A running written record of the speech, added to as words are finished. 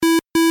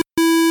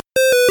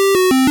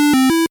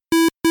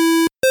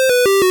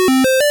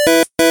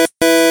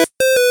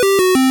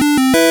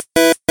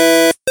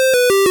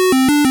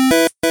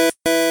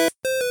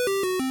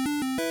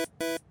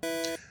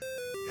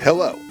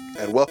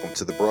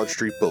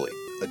Street Bully,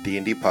 a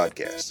D&D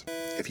podcast.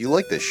 If you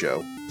like this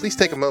show, please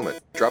take a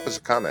moment, drop us a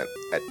comment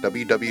at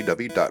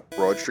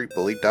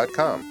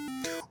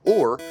www.broadstreetbully.com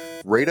or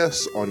rate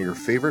us on your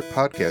favorite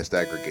podcast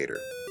aggregator.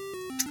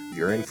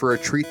 You're in for a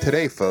treat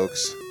today,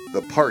 folks.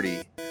 The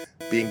party,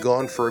 being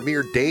gone for a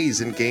mere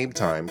days in game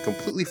time,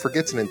 completely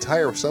forgets an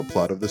entire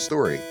subplot of the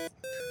story.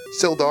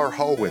 Sildar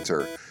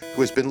Hallwinter, who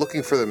has been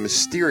looking for the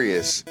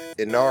mysterious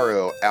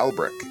Inaro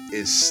Albric,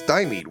 is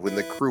stymied when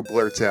the crew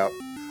blurts out,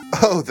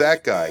 "Oh,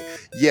 that guy.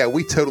 Yeah,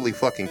 we totally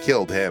fucking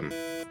killed him."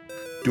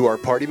 Do our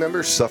party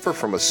members suffer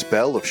from a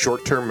spell of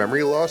short-term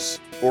memory loss?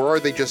 Or are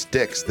they just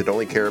dicks that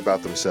only care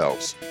about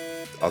themselves?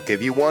 I'll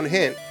give you one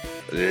hint.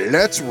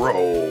 Let's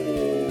roll!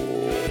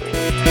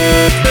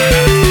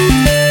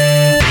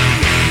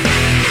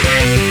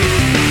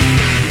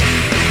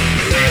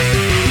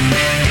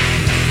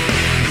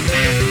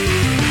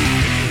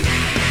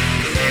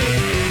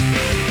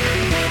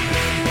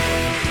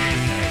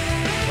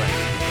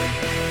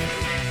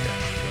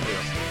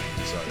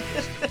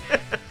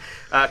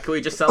 Can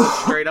we just sell it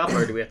straight up,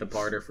 or do we have to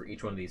barter for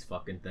each one of these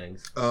fucking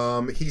things?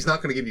 He's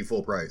not going to give you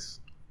full price.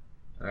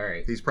 All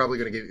right. He's probably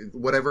going to give you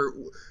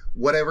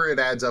whatever it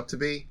adds up to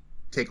be.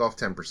 Take off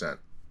 10%.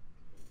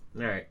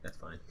 All right, that's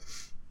fine.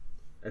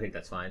 I think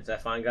that's fine. Is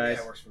that fine, guys?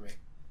 Yeah, it works for me.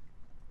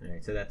 All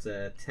right, so that's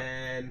a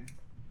 10.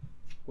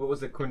 What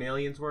was the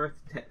Cornelians worth?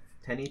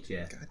 10 each,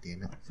 yeah. God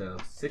damn it. So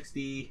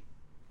 60.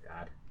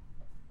 God.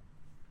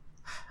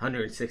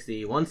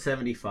 160.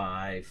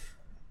 175.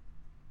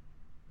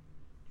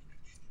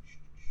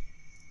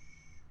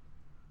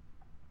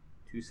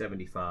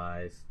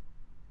 275.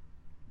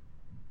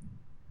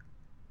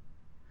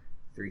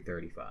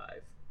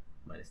 335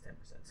 minus 10%.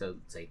 So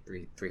say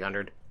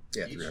 300.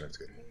 Yeah, Each? 300 is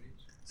good.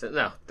 So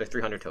no, they're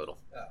 300 total.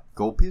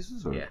 Gold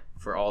pieces? Or? Yeah,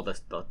 for all the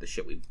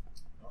shit we. Okay.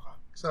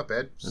 It's not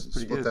bad. That's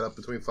pretty Split good. that up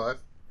between 5.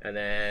 And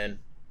then,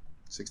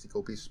 60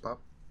 gold pieces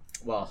pop.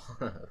 well,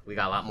 we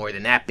got a lot more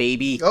than that,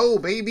 baby. Oh,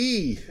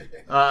 baby!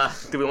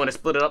 Do we want to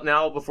split it up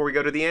now before we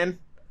go to the end?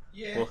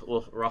 Yeah.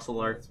 We'll rustle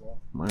our. As well.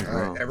 Might as All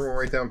well. right, everyone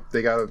write down.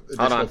 They got an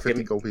on, additional give 50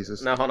 me- gold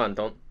pieces. No, hold on,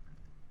 don't.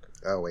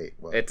 Oh, wait.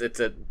 Well. It's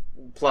a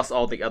plus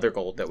all the other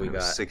gold that we It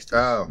was got. 60,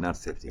 Oh. not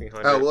 50.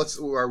 300. Oh,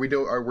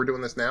 well, we're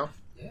doing this now?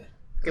 Yeah.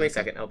 Give me a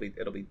second. It'll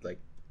be like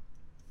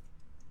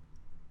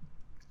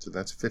So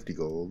that's 50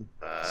 gold.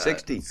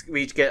 60.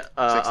 We each get 60,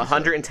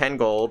 110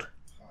 gold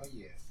Oh,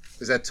 yeah.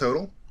 Is that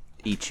total?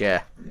 each.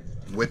 Yeah.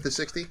 With the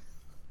 60?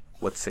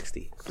 What's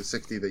 60? The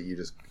 60 that you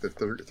just... The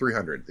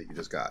 300 that you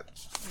just got.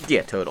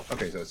 Yeah, total.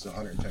 Okay, so it's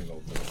 110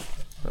 gold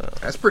total.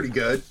 That's pretty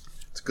good.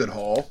 It's a good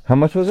haul. How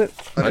much was it?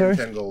 I'm sorry?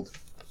 110 gold.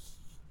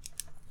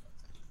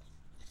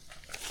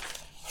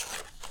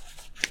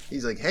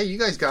 He's like, hey, you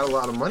guys got a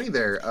lot of money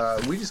there.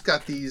 We just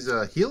got these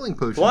healing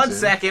potions. One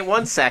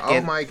in. second.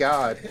 Oh my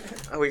god.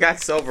 We got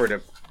silver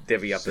to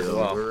divvy up as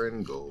well. Silver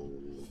and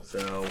gold.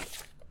 So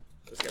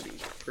it's gonna be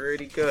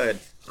pretty good.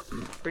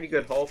 Pretty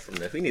good haul from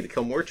this. We need to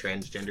kill more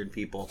transgendered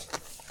people.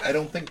 I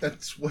don't think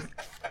that's what...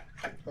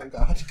 Oh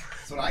god.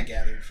 That's what I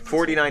gathered from this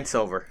 49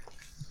 silver.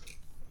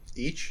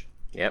 Each?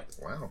 Yep.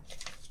 Wow.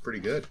 It's pretty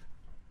good.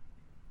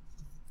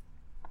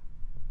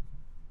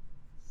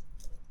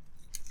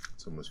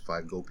 It's almost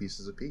 5 gold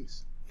pieces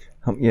apiece.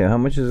 How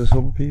much is a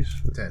silver piece?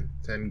 10.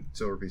 10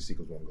 silver pieces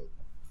equals 1 gold.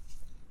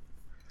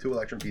 2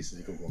 electron pieces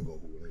equals 1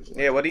 gold.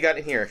 Yeah, what do you got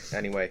in here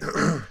anyway?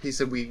 He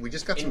said we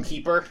just got some...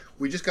 Innkeeper?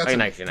 We just got Oh, some...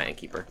 no, you're not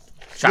innkeeper.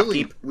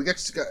 Really, Shopkeep. we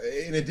got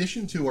in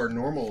addition to our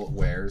normal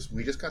wares,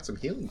 we just got some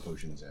healing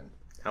potions in.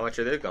 How much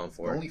are they going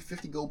for? Only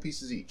 50 gold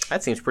pieces each.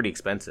 That seems pretty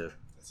expensive.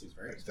 That seems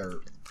very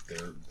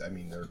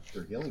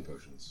They're healing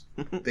potions.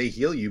 They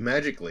heal you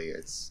magically.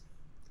 It's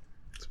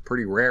a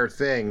pretty rare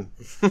thing.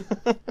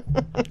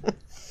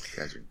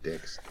 Guys are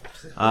dicks.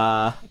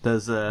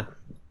 Does I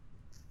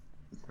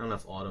don't know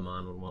if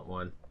Automon would want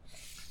one.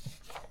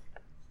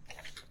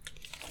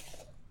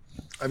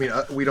 I mean,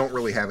 we don't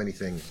really have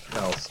anything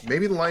else.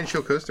 Maybe the Lion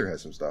Show Coaster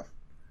has some stuff.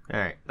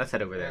 Alright, let's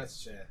head over there.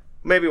 That's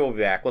Maybe we'll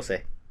be back, we'll see.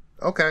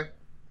 Okay.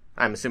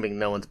 I'm assuming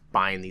no one's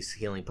buying these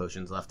healing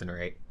potions left and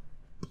right.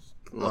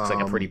 Looks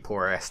like a pretty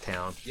poor ass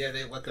town. Yeah,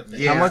 they let them.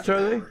 Yeah. How much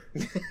are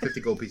they?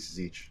 50 gold pieces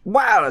each.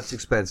 Wow, that's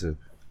expensive.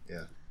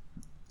 Yeah.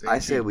 I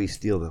say we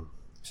steal them.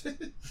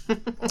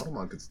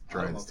 Automon could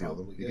try and Automon steal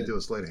them. probably You could. could do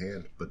a sleight of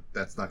hand, but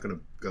that's not going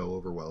to go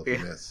over well if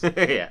you miss.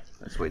 Yeah.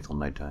 Let's wait till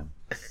nighttime.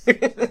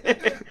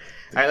 Alright,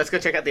 let's go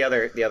check out the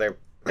other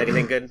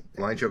anything good?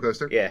 Lion Show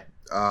Coaster? Yeah.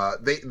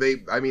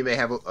 They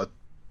have a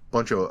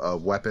bunch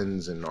of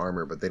weapons and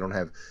armor, but they don't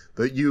have.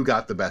 But you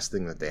got the best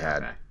thing that they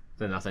had. Okay.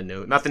 So nothing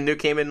new. Nothing new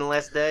came in the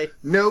last day?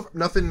 Nope,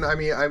 nothing. I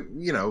mean,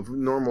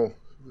 normal.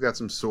 We got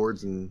some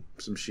swords and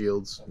some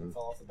shields, and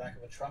Fall off the back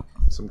of a truck.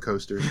 some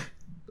coasters.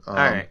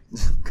 Alright.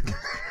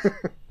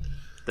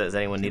 Does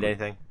anyone need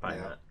anything? Probably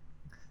Yeah. not.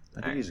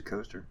 I could use a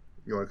coaster.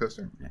 You want a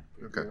coaster? Yeah.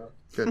 Okay.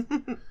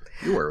 Good.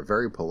 You are a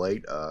very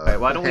polite. Alright,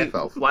 why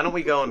half-elf. don't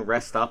we go and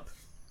rest up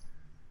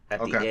at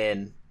the Okay.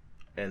 inn,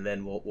 and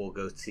then we'll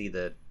go see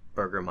the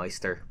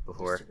Burgermeister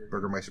before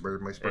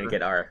Burgermeister and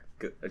get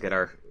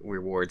our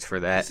rewards for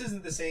that. This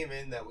isn't the same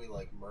inn that we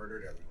like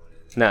murdered everyone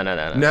in. No.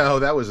 No,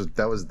 that was the.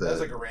 That was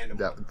like a random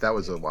one. That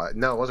was a lot.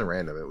 No, it wasn't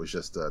random. It was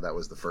just that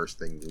was the first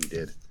thing we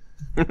did.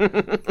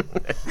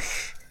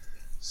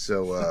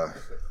 So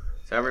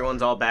So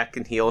everyone's all back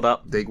and healed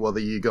up.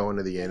 you go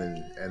into the inn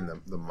and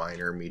the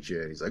miner meets you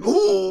and he's like,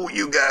 "Oh,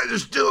 you guys are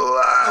still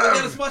alive! Oh my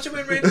god, it's Macho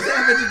Man Randy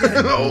Savage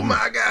again. Oh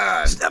my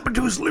god! Snap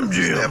into a Slim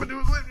Jim. Snap into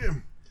a Slim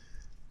Jim.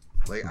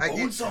 Like I get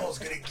Bonesaw's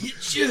gonna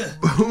get you.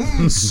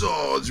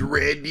 Bonesaw's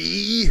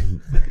ready."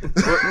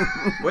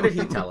 What did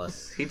he tell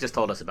us? He just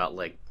told us about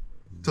like.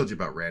 Told you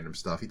about random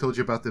stuff. He told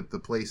you about the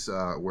place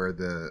where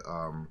the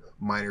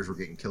miners were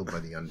getting killed by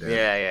the undead.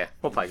 Yeah.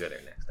 We'll probably go there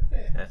next time.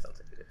 Yeah. That sounds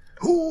like we did.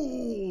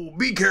 Ooh,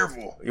 be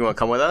careful. You want to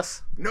come with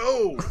us?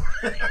 No.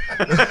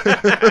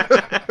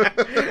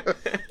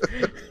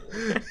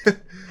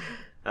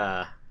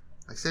 I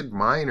said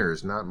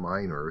miners, not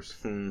minors.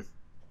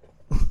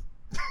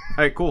 All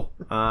right, cool.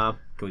 Can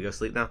we go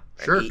sleep now?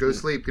 Sure, Eat go and-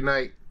 sleep. Good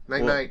night.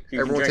 Night, Well, night. you can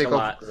Everyone drink take a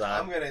off. lot, Zod.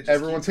 I'm gonna just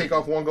Everyone keep take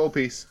off one gold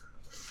piece.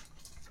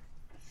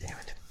 Damn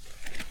it.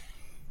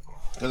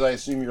 Because I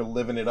assume you're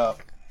living it up.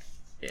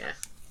 Yeah.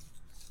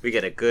 We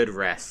get a good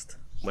rest,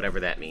 whatever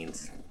that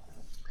means.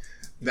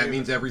 That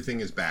means everything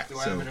is back. Do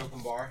I have an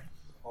open bar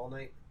all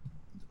night?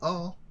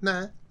 All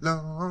night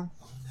long.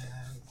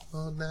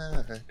 All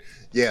night.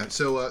 Yeah,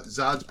 so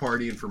Zod's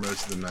partying for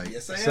most of the night.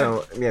 Yes, I am.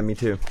 So yeah, me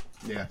too.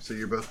 Yeah, so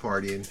you're both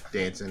partying,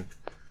 dancing,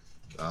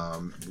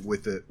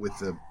 with the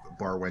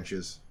bar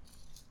wenches.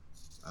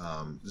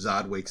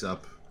 Zod wakes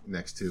up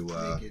next to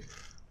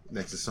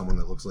someone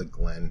that looks like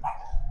Glenn.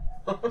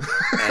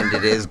 And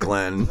it is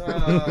Glenn.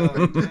 Oh,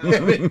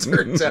 And it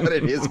turns out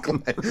it is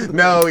Glenn.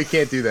 No, he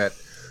can't do that.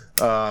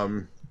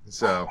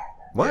 So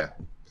What?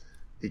 yeah.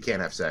 He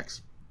can't have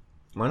sex.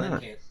 Why no.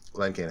 not?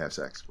 Glenn can't have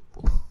sex.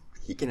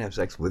 He can have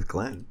sex with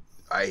Glenn.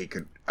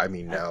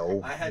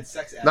 No. I had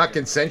sex at Not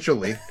him.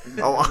 consensually.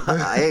 Oh,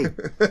 hey.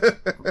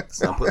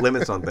 Let's not put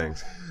limits on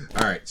things.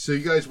 All right, so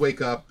you guys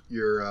wake up.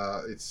 You're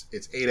it's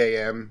 8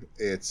 a.m.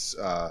 It's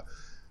let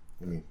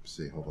me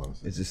see. Hold on.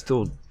 Is it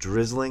still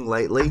Drizzling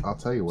lightly. I'll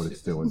tell you what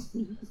it's doing.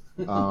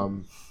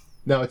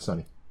 No, it's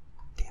sunny.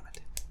 Damn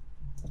it.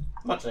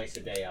 Much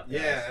nicer day out there.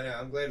 Yeah, I know.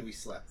 I'm glad we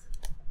slept.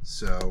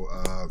 So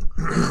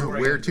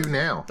where to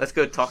now? Let's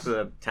go talk to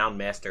the town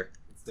master.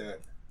 Let's do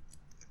it.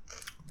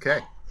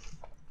 Okay.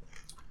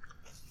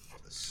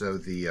 So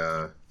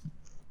the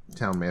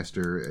town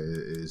master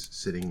is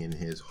sitting in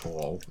his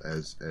hall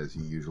as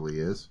he usually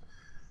is,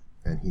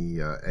 and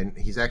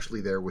he's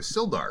actually there with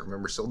Sildar.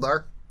 Remember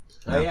Sildar?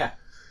 Oh yeah.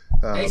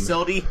 Hey,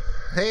 Sildy.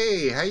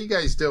 Hey, how you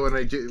guys doing?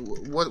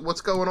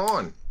 What's going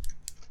on?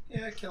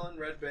 Yeah, killing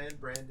Red Band,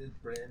 Brandon.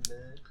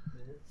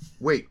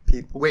 Wait,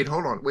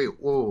 hold on. Wait,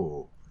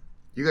 whoa.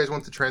 You guys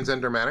went to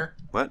Transender Manor?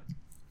 What?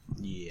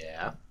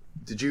 Yeah.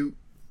 Did you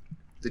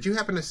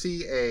happen to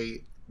see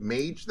a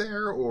mage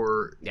there,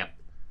 or Yep.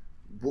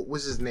 what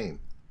was his name?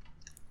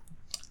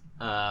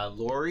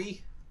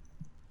 Lori.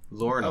 Oh,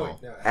 Lorno.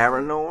 wait, no.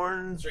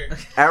 Aranorn? That's right.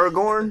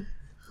 Aragorn?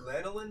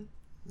 Lanolin?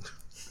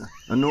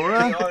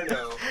 Honora?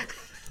 Yarno.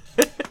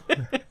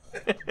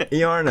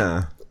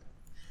 Iarna?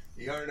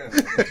 Yarno.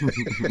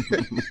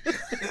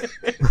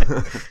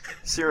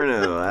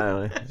 Cyrano, I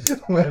don't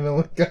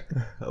know.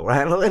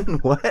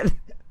 Ranolin? What?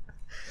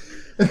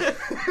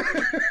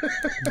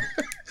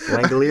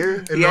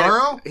 Langolier?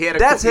 Inaro? He had a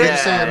That's cool, it. Yeah,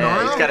 Say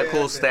Inaro? he's got a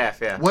cool Yeah, staff.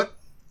 Yeah. What?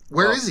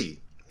 Where Oh. is he?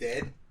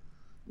 Dead?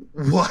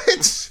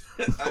 What?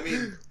 I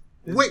mean,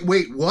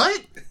 Wait,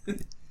 what?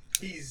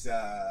 he's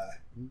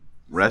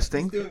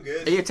Resting? doing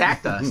good. He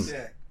attacked us.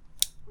 Yeah.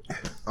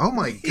 Oh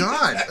my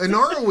god.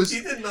 Inaro was... He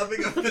did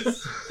nothing of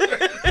this.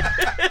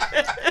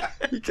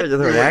 You tried to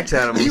throw an axe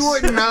at him. He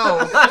wouldn't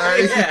know.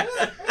 Yeah.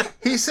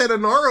 He said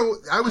Inaro...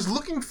 I was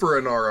looking for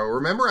Inaro.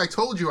 Remember I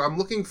told you I'm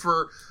looking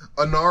for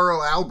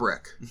Inaro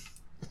Albrecht.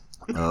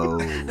 Oh.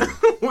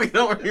 We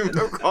don't even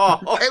recall.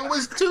 It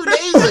was 2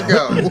 days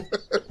ago.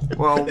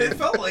 Well, It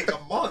felt like a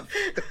month.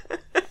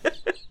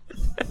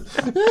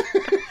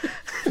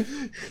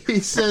 He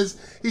says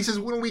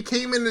when we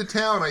came into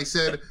town, I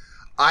said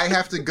I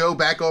have to go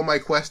back on my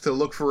quest to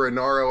look for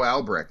Inaro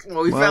Albrecht.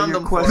 Well, we well found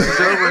your him. quest is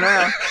over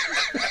now.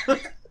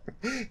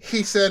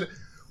 He said,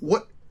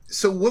 "What?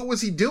 So what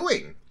was he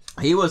doing?"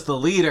 He was the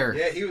leader.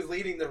 Yeah, he was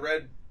leading the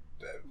red.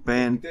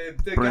 Band.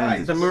 The Brand.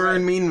 guys. The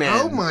Maroon Mean Man.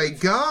 Oh my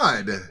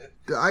god!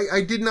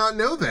 I did not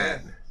know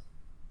that.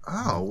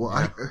 Oh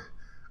well,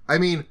 I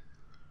mean,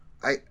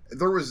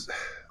 there was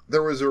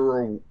a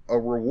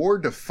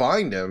reward to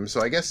find him,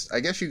 so I guess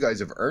you guys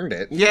have earned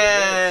it.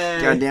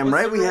 Yeah. Goddamn What's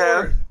right the we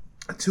have. reward?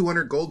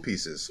 200 gold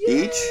pieces.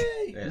 Each?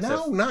 Yeah,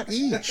 No, so- not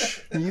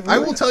each. I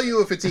will tell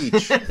you if it's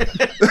each. All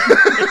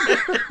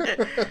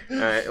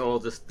right, we'll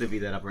just divvy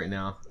that up right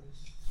now.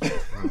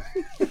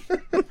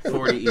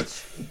 40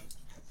 each.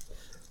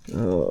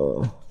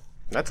 Oh.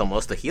 That's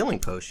almost a healing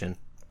potion.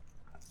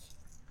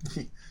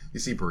 You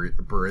see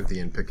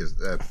Berinthian pick his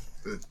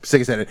stick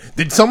his head in.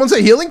 Did someone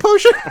say healing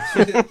potion?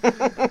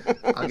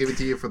 I'll give it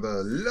to you for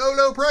the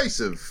low price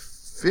of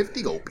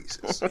 50 gold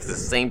pieces. That's the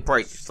same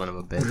price, you son of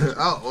a bitch.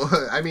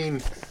 Oh, I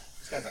mean,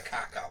 That's a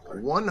cock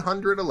gobbler.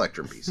 100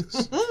 Electrum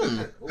pieces.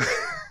 Ooh,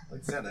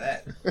 like the sound of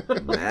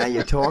that. Now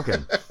you're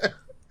talking.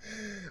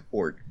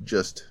 Or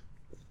just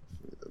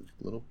a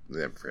little.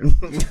 Yeah, I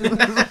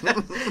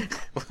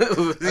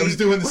was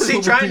doing the Was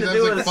he silver trying piece. to I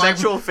do was it like, a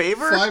sexual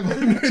favor?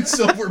 500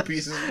 silver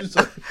pieces. Just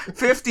like,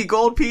 50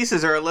 gold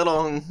pieces are a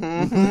little. you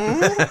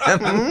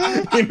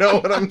know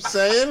what I'm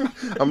saying?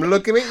 I'm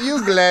looking at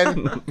you,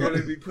 Glenn.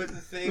 Gonna be putting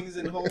things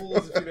in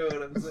holes, if you know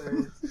what I'm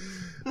saying.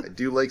 I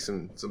do like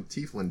some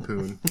tiefling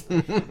poon.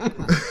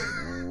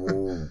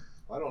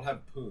 I don't have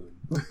poon.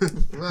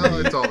 Well,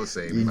 it's all the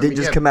same. You I did mean,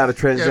 just yeah, come out of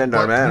transgender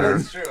but- manner.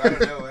 That's true. I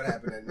don't know what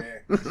happened in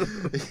there.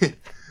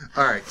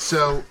 All right,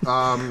 so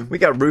We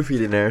got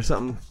roofied in there.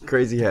 Something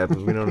crazy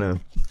happened. We don't know.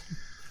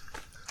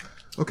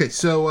 okay,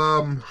 so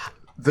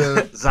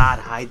the Zod,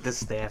 hide the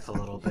staff a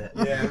little bit.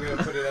 Yeah, I'm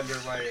gonna put it under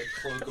my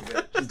cloak a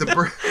bit.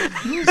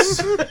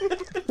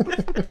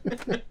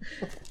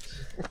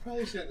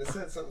 Probably shouldn't have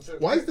said something so.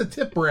 Why is the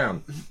tip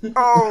brown?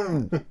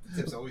 Oh! The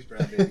tip's always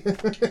brown, baby.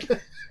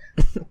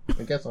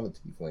 I guess on a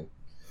tiefling.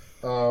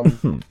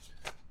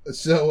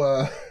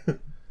 So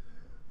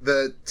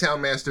the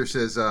town master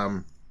says,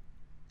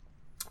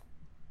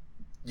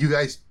 you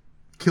guys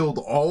killed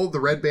all the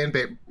red band.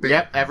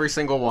 Yep, every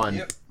single one.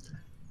 Yep.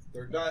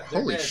 They're not.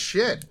 Holy dead.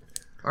 shit!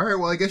 All right,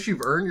 well, I guess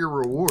you've earned your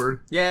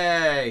reward.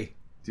 Yay!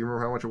 Do you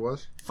remember how much it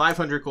was?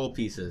 500 gold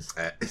pieces.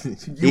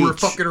 You were Each.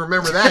 fucking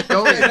remember that,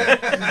 don't you?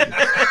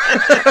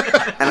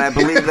 And I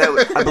believe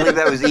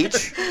that was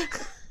each.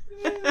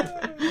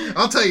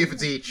 I'll tell you if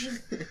it's each.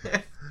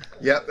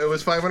 Yep, it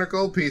was 500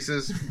 gold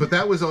pieces, but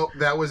that was all.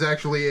 That was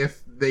actually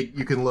if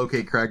you can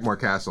locate Cragmore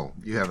Castle.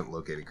 You haven't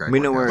located Cragmore. We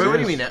know where Wait, it what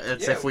do is. you mean?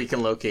 It's if we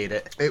can locate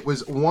it. It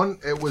was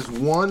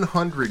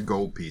 100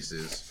 gold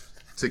pieces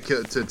to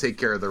take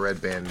care of the red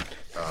bandit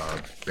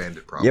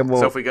problem. Yeah, well,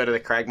 So if we go to the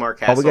Cragmar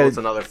Castle, gotta- it's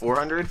another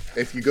 400?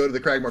 If you go to the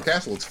Cragmore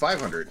Castle, it's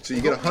 500. So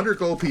you get 100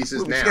 gold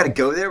pieces we now. just gotta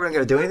go there. We're not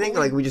gonna do anything.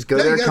 Like we just go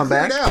No, there, you and gotta come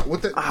clear back. it out.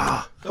 What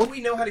the? Don't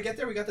we know how to get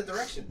there? We got the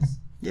directions.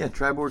 Yeah,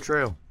 Tribord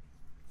Trail.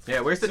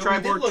 Yeah, where's the So we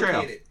did Triboard Trail?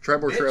 locate it.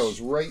 Tribord Bitch. Trail is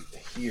right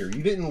here.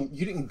 You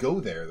didn't go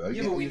there though.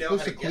 Yeah, but we You're know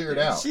supposed how to to clear get it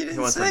there. out. She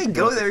didn't wants say to-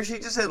 go there. She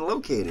just said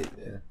locate it.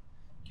 Yeah.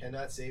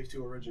 Cannot save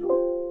to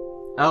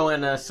original. Oh,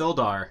 and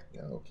Sildar.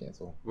 No,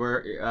 cancel.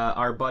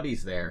 Our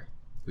buddies there,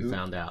 we Who?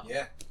 found out.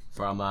 Yeah.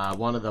 From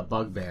one of the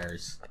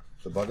bugbears.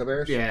 The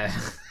Bugabears? Yeah.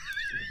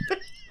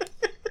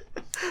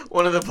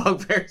 One of the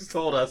bugbears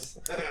told us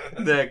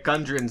the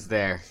Gundren's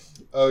there.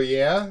 Oh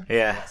yeah.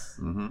 Yeah.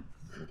 Mm-hmm.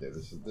 Okay,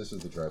 this is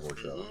the Tribord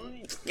Trail.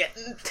 It's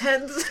getting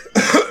tense.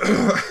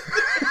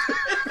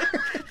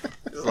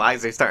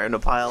 Lies are starting to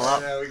pile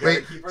up. We gotta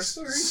Wait, keep our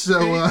story. so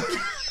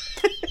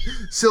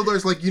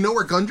Sildar's like, you know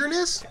where Gundren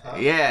is?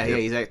 Yeah,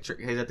 he's at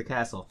the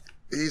castle.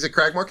 He's at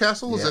Cragmore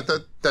Castle. Is Yeah.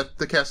 that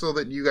the castle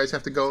that you guys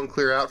have to go and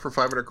clear out for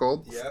 500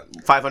 gold? Yep.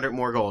 500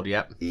 more gold.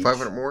 Yep.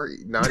 500 more,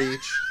 not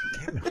each.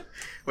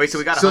 Wait, so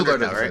we got Sildar 100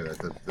 now, doesn't right?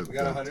 say that. The We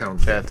got 100. town.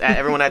 Yeah,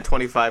 everyone had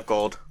 25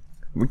 gold.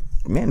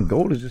 Man,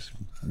 gold is just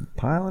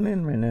piling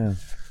in right now.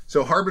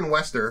 So Harbin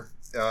Wester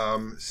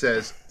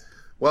says,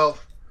 "Well,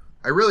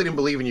 I really didn't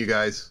believe in you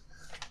guys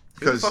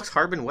Who the because fuck's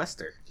Harbin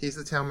Wester? he's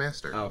the town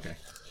master." Oh, okay.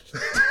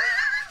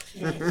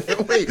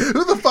 Wait,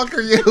 who the fuck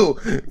are you?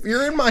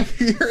 You're in my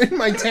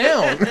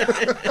town.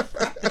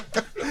 What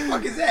the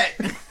fuck is that?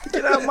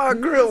 Get out my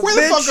grill, Where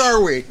the fuck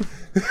are we?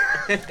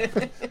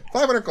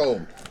 500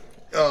 gold.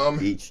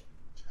 Each.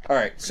 All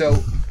right,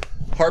 so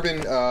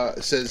Harbin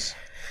says,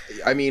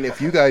 I mean, if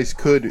you guys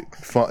could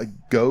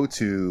go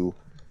to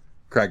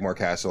Cragmore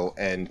Castle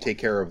and take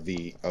care of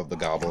the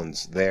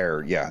goblins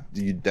there, yeah,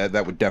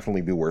 that would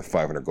definitely be worth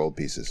 500 gold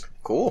pieces.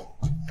 Cool.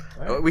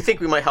 We think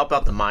we might help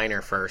out the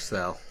miner first,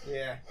 though.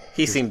 Yeah.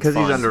 He seems Because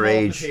he's fun. Small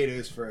underage.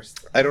 potatoes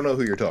first. I don't know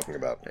who you're talking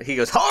about. He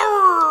goes,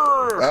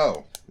 Horror!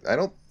 Oh, I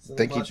don't So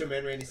think he. Macho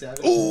Man Randy Savage.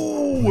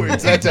 Oh,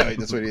 it's that guy.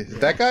 That's what he.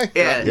 That guy?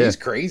 Yeah. He's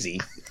crazy.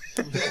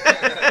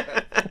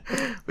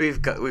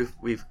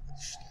 we've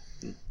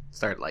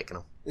started liking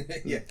him.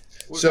 Yeah.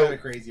 We're So- kind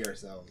of crazy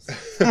ourselves.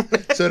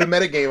 So to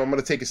metagame, I'm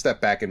going to take a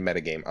step back and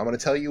metagame. I'm going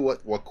to tell you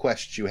what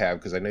quests you have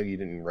because I know you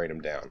didn't write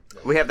them down.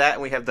 We have that,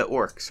 and we have the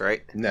orcs,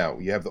 right? No,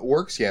 you have the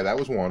orcs. Yeah, that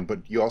was one. But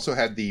you also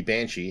had the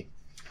banshee.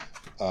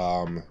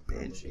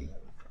 Banshee.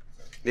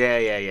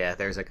 Yeah.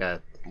 There's like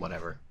a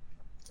whatever.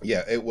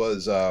 Yeah, it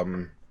was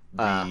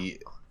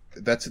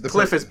that's the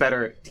Cliff first, is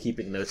better at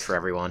keeping notes for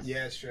everyone.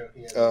 Yeah, it's true.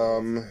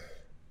 Yeah.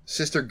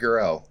 Sister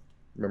Gurel.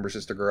 Remember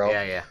Sister Gurel?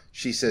 Yeah.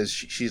 She says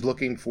she's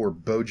looking for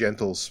Bo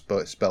Gentle's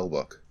spell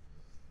book.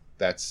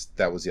 That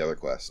was the other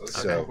quest. Okay.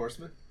 So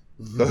Horseman?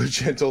 Bo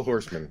Gentle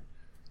Horseman.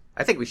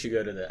 I think we should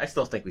go to the. I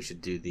still think we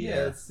should do the. Yeah,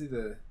 let's do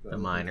the the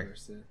miner.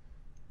 first, yeah.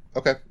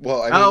 Okay.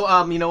 Well,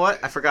 I mean, you know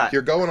what? I forgot.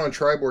 you're going on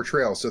Tribord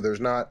Trail, so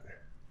there's not.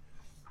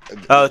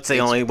 Oh, it's the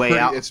only way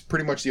out. It's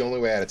pretty much the only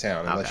way out of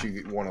town, unless Okay.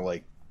 you want to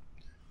like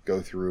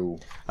go through.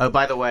 Oh,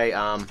 by the way,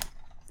 can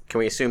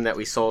we assume that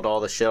we sold all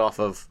the shit off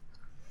of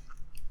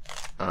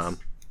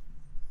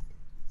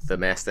the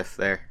Mastiff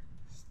there?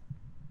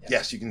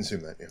 Yes, you can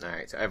assume that. Yeah. All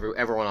right, so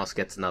everyone else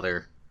gets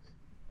another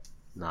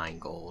 9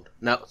 gold.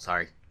 No,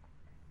 sorry.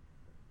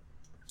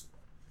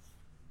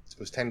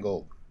 was 10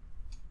 gold.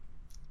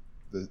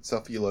 The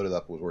stuff you loaded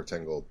up was worth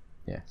 10 gold.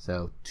 Yeah,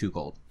 so 2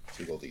 gold.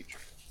 2 gold each.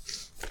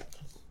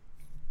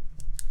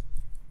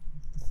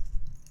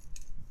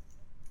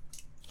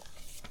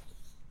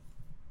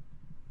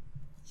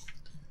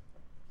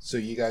 So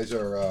you guys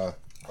are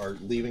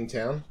leaving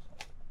town?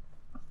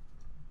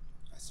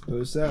 I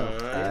suppose so.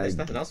 There's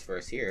nothing else for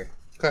us here.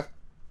 Okay.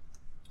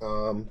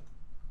 All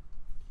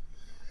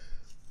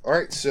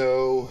right,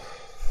 so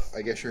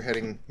I guess you're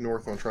heading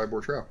north on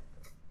Tribord Trail.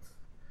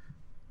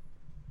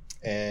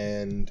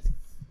 And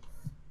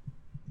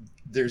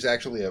there's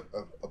actually a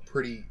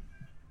pretty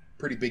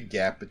big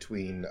gap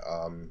between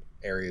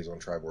areas on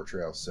Tribord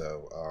Trail.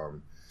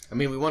 So, I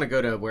mean, we want to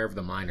go to wherever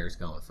the miner's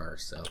going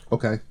first, so.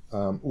 okay.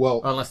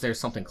 Well, Unless there's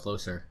something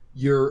closer.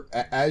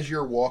 as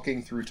you're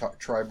walking through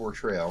Tribord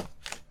Trail.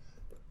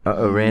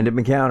 Random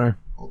encounter.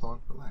 Hold on,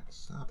 relax,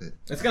 stop it.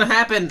 It's gonna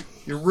happen!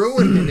 You're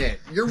ruining it.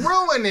 You're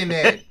ruining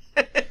it.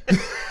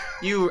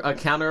 You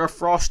encounter a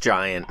frost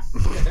giant.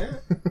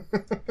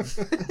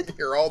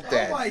 You're all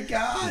dead. Oh my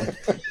god!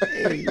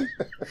 I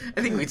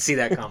think we'd see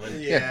that coming.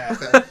 Yeah.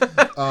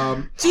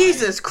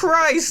 Jesus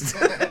Christ!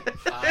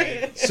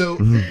 So,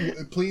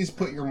 please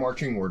put your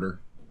marching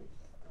order.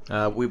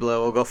 Weeblo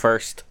will go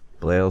first.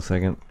 Blail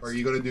second. Are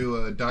you going to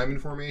do a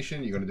diamond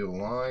formation? You going to do a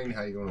line?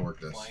 How are you going to work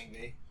this? Flying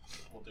V.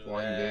 We'll do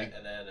Flying that, V.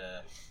 and then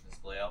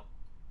display out.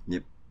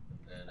 Yep. And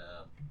then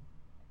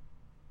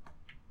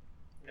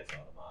that's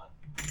all I'm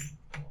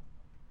on.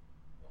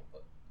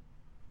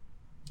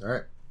 All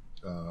right.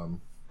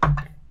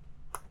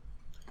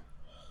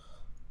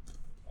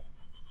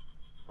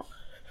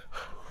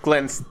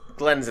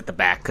 Glenn's at the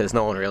back because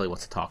no one really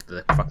wants to talk to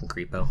the fucking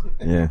creepo.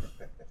 Yeah.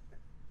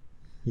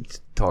 He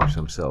talks to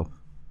himself.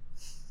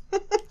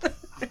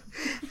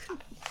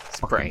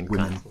 Spraying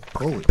gun.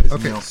 Holy.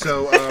 Okay,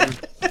 so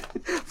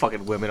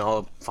Fucking women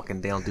all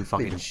fucking down do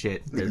fucking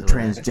shit.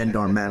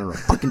 Transgender man are a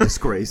fucking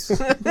disgrace.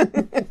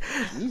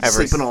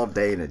 Sleeping all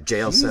day in a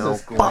jail cell.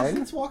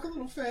 Let's walk a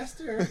little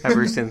faster.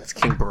 Ever since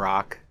King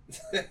Barack.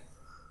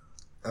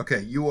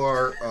 okay, you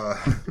are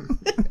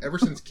ever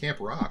since Camp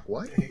Rock.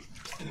 What?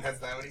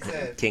 That's not what he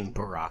said. King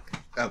Barack.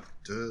 Oh,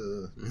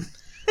 duh.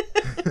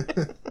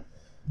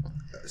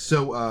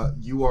 So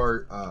you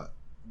are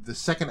the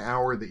second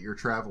hour that you're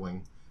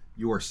traveling.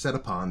 You are set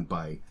upon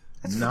by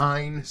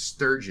 9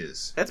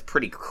 sturges. That's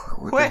pretty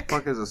What quick. the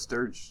fuck is a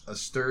sturge? A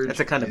sturge. That's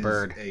a kind of is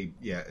bird.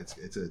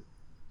 It's a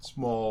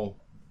small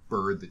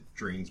bird that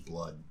drains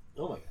blood.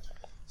 Oh my god.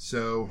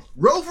 So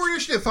roll for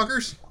initiative,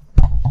 fuckers.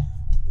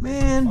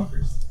 Man.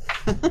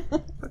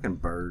 Fuckers. Fucking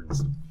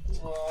birds.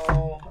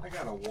 Oh, I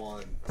got a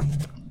 1.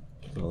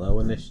 Low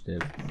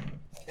initiative.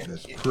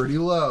 That's pretty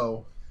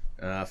low.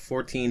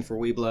 14 for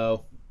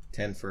Weeblo,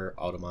 10 for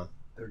Altamont.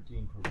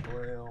 13 for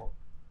Blail.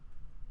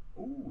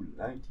 Ooh,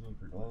 19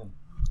 for Glenn.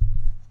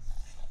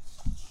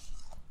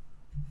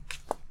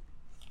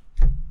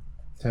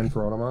 10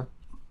 for Automon.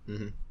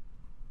 Mm-hmm.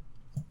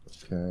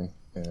 Okay,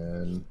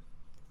 and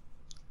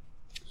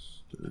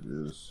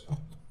Sturges.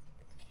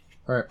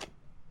 All right.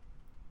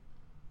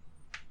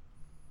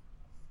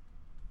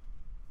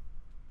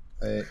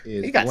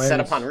 He got set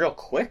upon real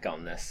quick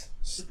on this.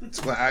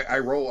 I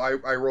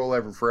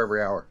roll for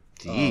every hour.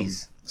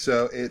 Jeez.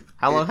 So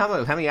How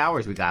many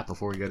hours we got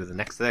before we go to the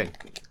next thing?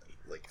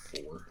 like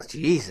 4.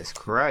 Jesus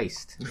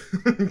Christ.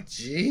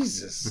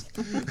 Jesus.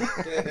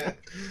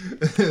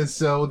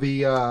 So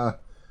the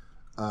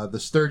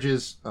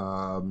Sturges.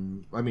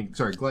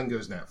 Glenn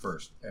goes now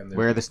first. And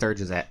Where are the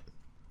Sturges at?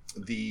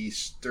 the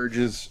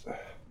Sturges? I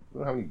don't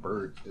know how many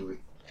birds do we?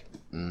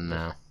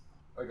 No.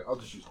 I'll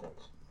just use coins.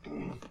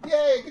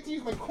 Yay! I get to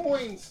use my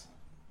coins.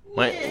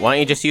 Why don't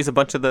you just use a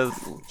bunch of the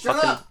Shut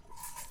fucking up.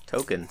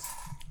 tokens?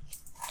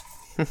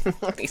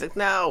 He's like,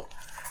 no,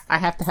 I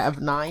have to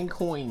have 9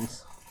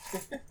 coins.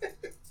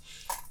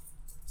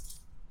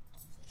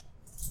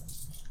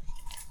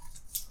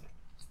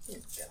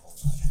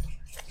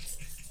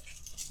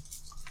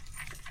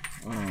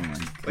 Oh my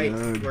Wait,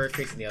 god. we're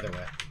facing the other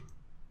way.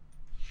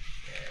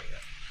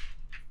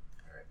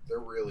 Alright, they're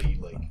really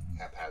like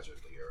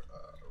haphazardly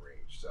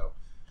arranged. So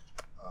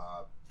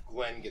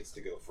Glenn gets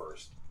to go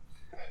first.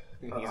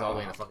 He's all the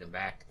way in the fucking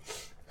back.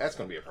 That's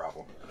going to be a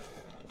problem.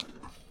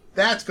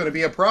 That's going to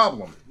be a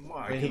problem.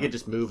 I mean, he could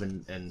just move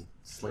and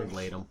sling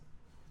blade him.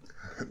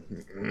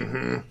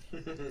 I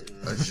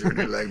sure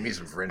do like me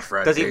some French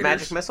fried Does he taters.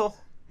 magic missile?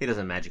 He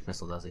doesn't magic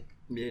missile, does he?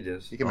 Yeah, it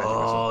is. You can magic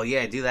missile. Oh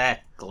yeah, do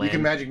that, Glenn. You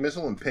can magic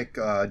missile and pick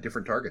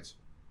different targets.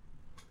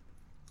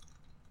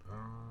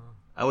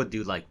 I would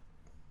do like.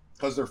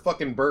 Because they're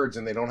fucking birds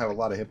and they don't have a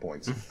lot of hit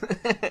points.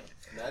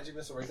 Magic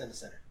missile right in the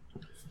center.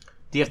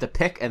 Do you have to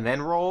pick and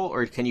then roll,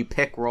 or can you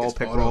pick, roll, It's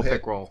pick, auto roll, hit.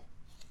 pick, roll?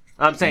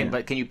 I'm saying,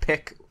 but can you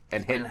pick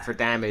and hit for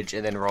damage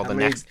and then roll the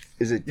next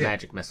Is it?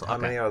 magic missile? How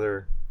Okay. many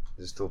other?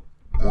 Is it still?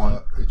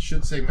 It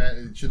should say no,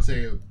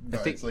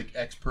 think- it's like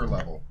X per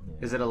level.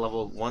 Is it a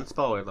level 1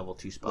 spell or level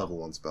 2 spell? Level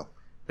 1 spell.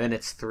 Then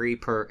it's 3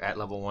 per at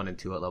level 1 and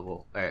 2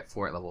 at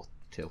 4 at level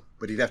 2.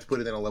 But he'd have to put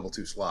it in a level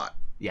 2 slot.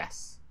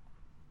 Yes.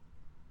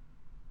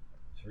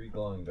 3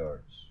 glowing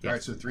darts. Yes.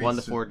 Alright, so 3 1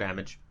 to 4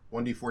 damage.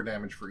 1d4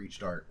 damage for each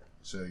dart.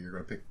 So you're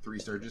going to pick 3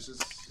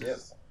 Sturgises?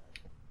 Yes.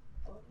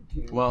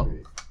 Well,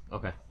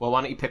 okay. Well,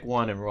 why don't you pick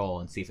one and roll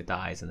and see if it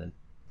dies, and then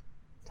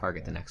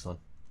target the next one.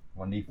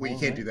 1d4. Well, you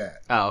can't do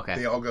that. Oh, okay.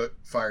 They all go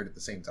fired at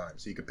the same time.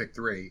 So you can pick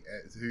 3,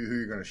 who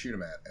you're going to shoot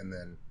them at, and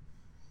then...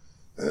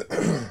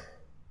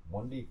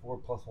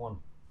 1d4 plus 1.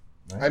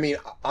 I mean,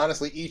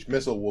 honestly, each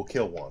missile will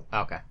kill one.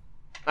 Okay.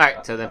 All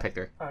right. So then pick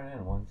 3. All right,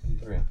 1,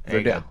 2, 3. There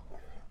you go.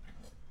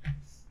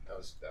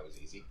 That was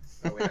easy.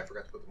 Oh, wait, I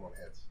forgot to put them on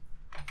heads.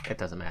 It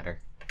doesn't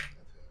matter.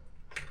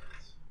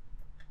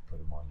 Put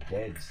them on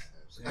deads.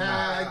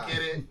 I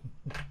get it.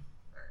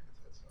 Alright,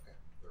 that's okay.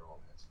 They're all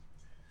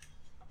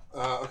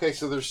heads. Okay,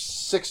 so there's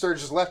 6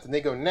 Sturges left, and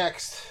they go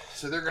next.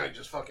 So they're gonna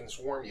just fucking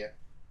swarm you.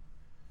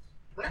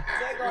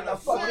 They're gonna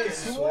fucking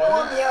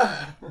swarm you.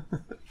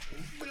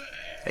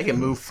 They can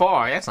move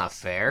far. That's not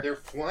fair. They're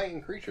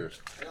flying creatures.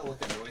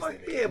 Look at the noise they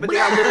make. Yeah, but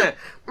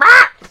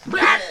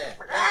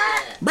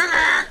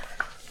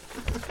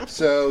they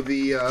So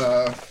the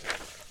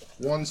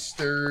one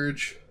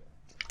Sturge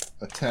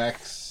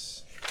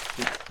attacks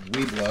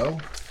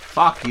Weeblo.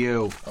 Fuck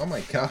you. Oh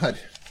my god.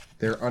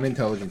 They're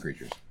unintelligent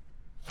creatures.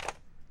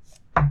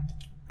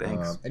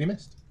 Thanks. And he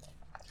missed.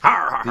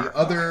 Har, har. The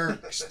other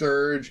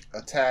Sturge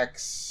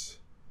attacks...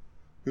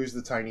 Who's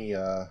the tiny...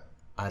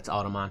 It's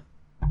Automon.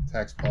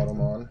 attacks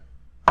Automon.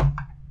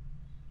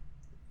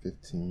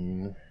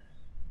 15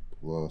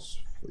 plus...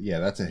 Yeah,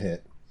 that's a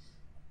hit.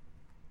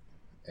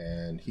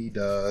 And he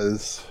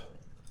does...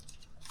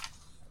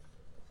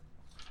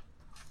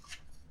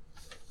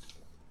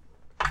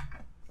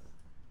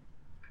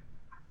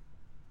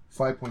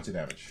 5 points of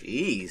damage.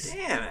 Jeez.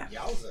 Damn,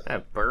 Yowza.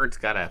 That bird's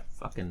got a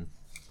fucking...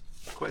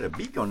 quite a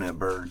beak on that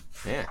bird.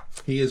 Yeah.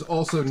 He is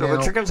also So now...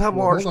 the chickens have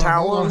Well, large hold on,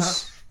 hold on.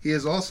 talons. He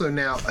is also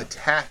now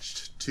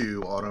attached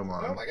to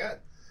Automon. Oh my god.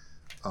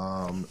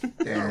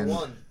 And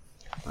One.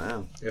 Wow. You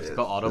have to It's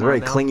go a Automon very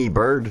now? clingy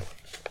bird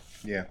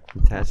yeah,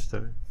 attached to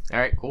it. All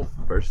right, cool.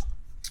 First.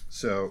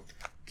 so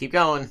Keep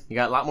going. You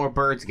got a lot more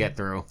birds to get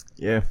through.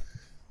 Yeah.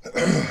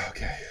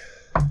 okay,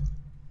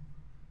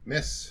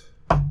 miss,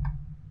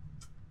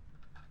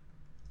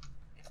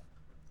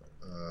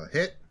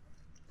 hit,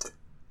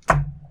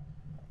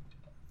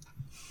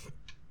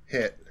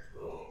 hit.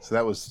 So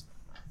that was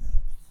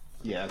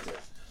that's it.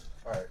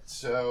 All right,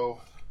 so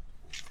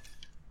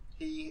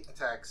he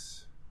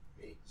attacks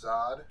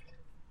Zod.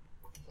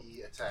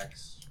 He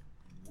attacks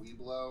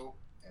Weeblo,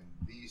 and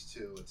these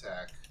 2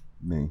 attack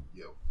Me.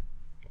 you.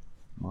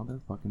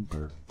 Motherfucking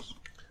birds.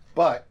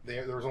 But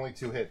there was only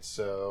 2 hits,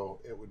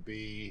 so it would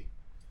be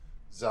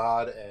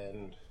Zod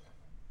and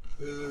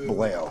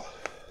Blail.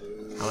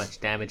 How much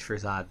damage for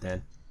Zod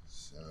then?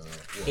 So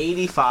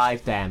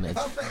 85 damage.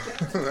 Oh my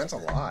god. that's a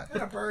lot. What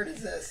kind of bird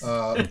is this?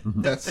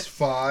 That's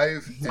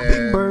 5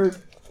 and bird.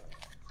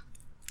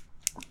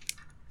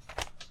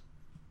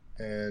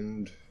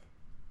 and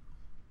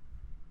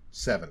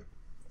 7.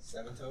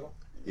 7 total?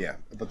 Yeah,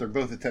 but they're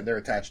both they're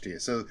attached to you.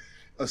 So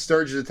a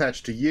Sturge is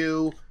attached to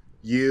you,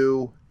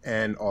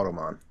 and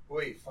Automon.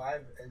 Wait,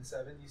 5 and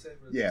 7 you said?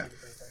 Were the Yeah, two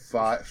different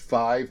attacks?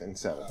 5 and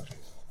 7.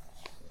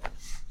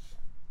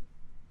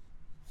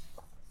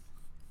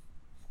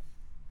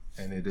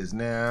 And it is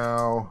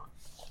now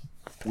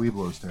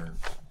Weeblo's turn.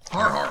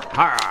 Har har.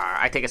 Har,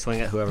 I take a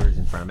swing at whoever's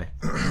in front of me.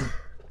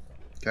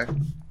 Okay,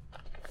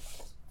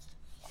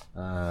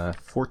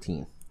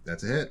 14.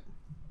 that's a hit.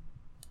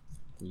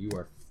 You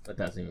are... That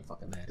doesn't even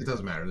fucking matter. It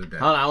doesn't matter. They're dead.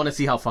 Hold on, I want to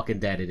see how fucking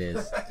dead it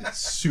is. It's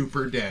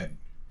super dead.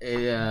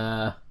 It,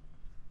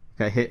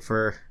 got hit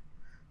for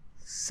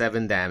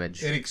 7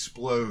 damage. It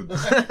explodes.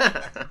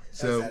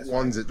 So That's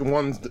one's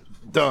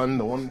done.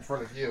 The one in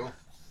front of you,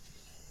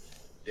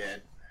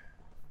 dead.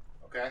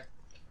 Okay.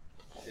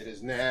 It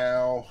is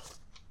now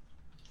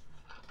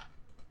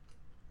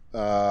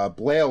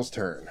Blail's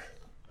turn.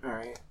 All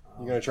right.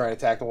 You gonna try and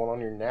attack the one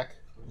on your neck?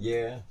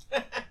 Yeah.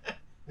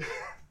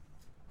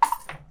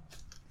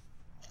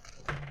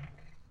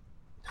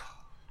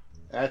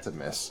 That's a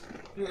miss.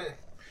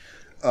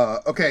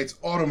 Okay, it's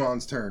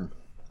Automon's turn.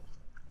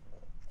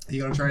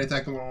 You gonna try and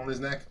attack the one on his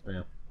neck?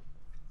 Yeah.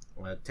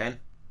 10?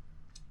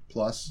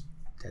 Plus?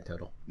 10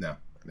 total. No,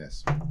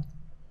 miss.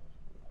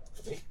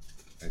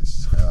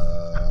 It's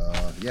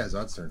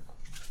Zod's turn.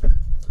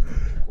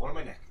 One on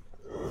my neck.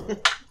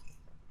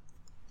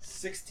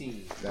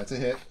 16. That's a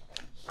hit,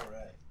 All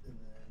right. And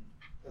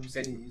then I'm just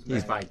gonna use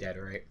He's my- probably dead,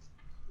 right?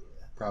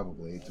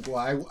 probably.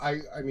 Well,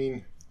 I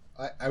mean,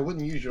 I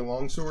wouldn't use your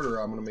longsword, or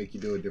I'm gonna make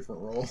you do a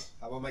different roll.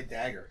 How about my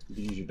dagger? You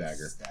can use your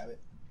dagger. Stab it.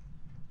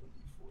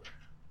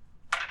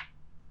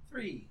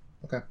 3.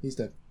 Okay, he's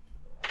dead.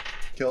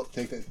 Kill.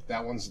 Take that.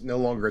 That one's no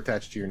longer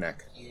attached to your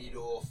neck. Eat it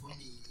all for me.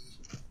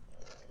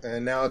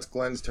 And now it's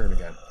Glenn's turn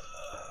again.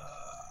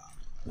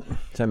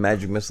 Is that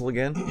magic missile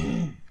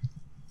again?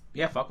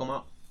 Yeah, fuck him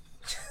up.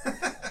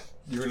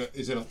 You're gonna.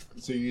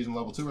 So you're using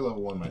level 2 or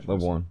level 1 magic?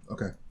 Level 1.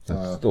 Okay.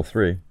 Still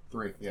 3.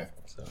 3. Yeah.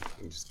 So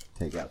you just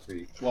take out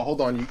 3. Well,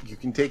 hold on. You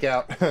can take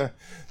out.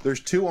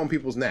 There's 2 on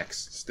people's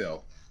necks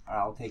still.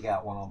 I'll take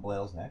out one on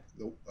Blail's neck.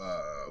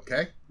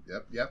 Okay.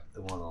 Yep.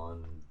 The one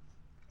on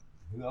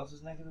Who else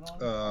is negative on?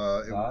 It,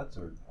 Zods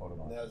or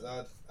Audemars? No,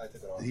 Zod, I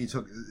took it off.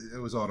 it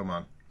was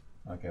Automon.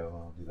 Okay,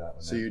 well, I'll do that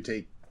one. So then. you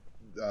take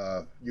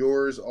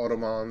yours,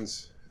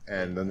 Automon's,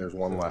 and then there's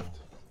one left.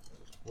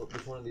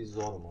 Which one of these is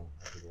Audemars?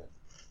 I forget.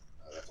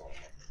 That's Automon.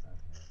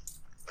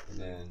 Okay. And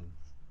then.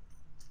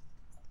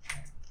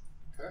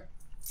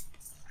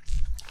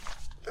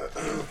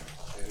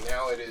 And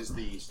now it is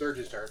the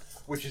Sturge's turn,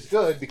 which is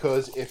good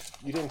because if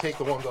you didn't take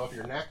the ones off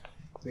your neck,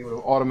 they would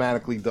have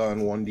automatically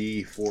done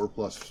 1d4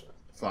 plus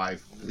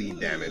 5 bleed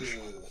damage.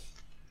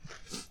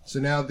 So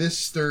now this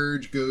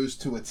Sturge goes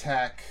to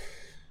attack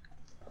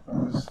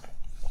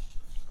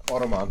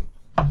Automon.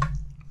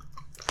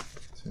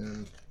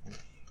 10,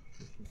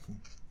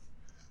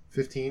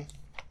 15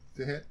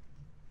 to hit.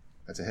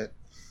 That's a hit.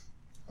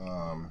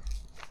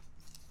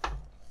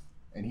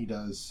 And he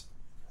does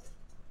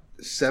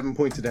 7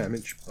 points of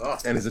damage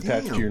and is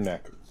attached to your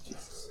neck.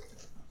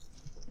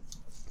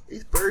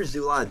 These birds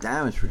do a lot of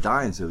damage for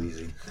dying so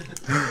easy.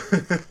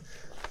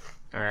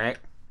 All right.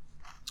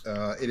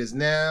 It is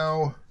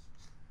now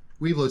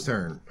Weeblo's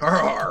turn.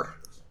 Har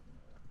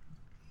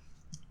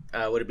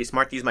Would it be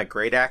smart to use my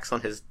great axe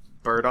on his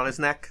bird on his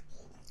neck?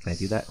 Can I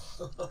do that?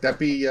 That'd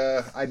be,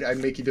 I'd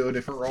make you do a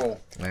different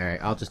roll. All right,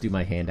 I'll just do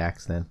my hand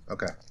axe then.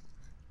 Okay.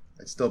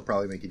 I'd still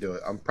probably make you do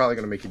it. I'm probably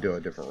going to make you do a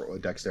different roll, a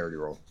dexterity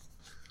roll.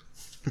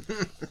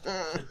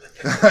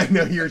 I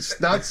know you're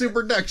not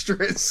super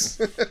dexterous.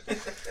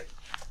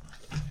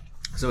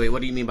 So wait,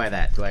 what do you mean by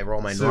that? Do I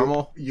roll my So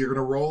normal? You're going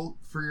to roll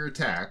for your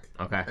attack,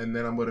 Okay. and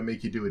then I'm going to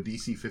make you do a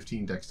DC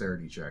 15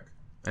 dexterity check.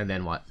 And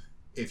then what?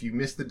 If you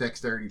miss the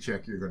dexterity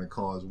check, you're going to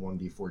cause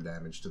 1d4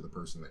 damage to the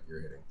person that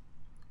you're hitting.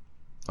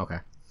 Okay.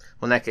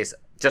 Well, in that case,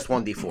 just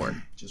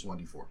 1d4. Just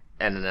 1d4.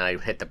 And then I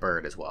hit the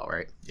bird as well,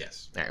 right?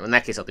 Yes. All right. Well, in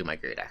that case, I'll do my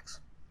great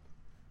axe.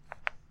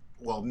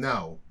 Well,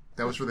 no.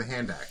 That was for the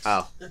hand axe.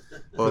 Oh.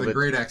 For the but-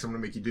 great axe, I'm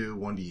going to make you do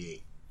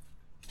 1d8.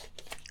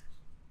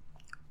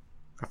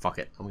 Oh, fuck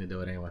it. I'm going to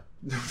do it anyway.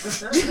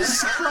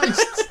 Jesus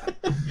Christ!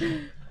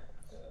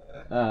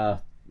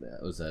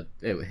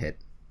 It would hit.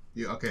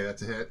 Okay,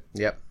 that's a hit.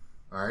 Yep.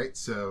 All right,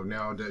 so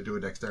now do a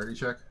dexterity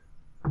check.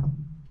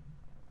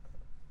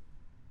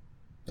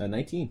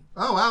 19.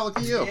 Oh, wow, look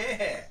at you.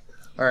 Yeah.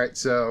 All right,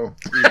 so...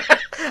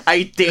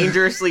 I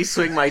dangerously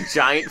swing my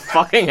giant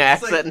fucking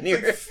axe at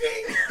near.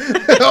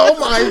 Oh,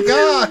 my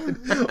God!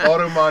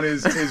 Automon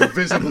is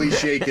visibly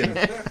shaken.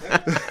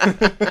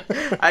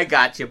 I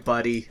got you,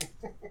 buddy.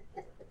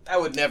 I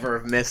would never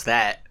have missed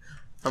that.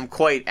 I'm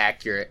quite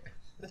accurate.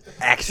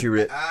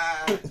 Accurate.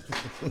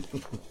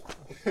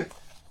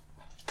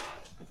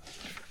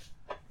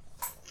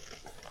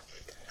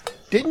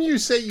 Didn't you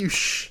say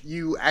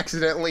you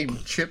accidentally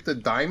chipped a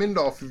diamond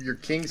off of your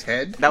king's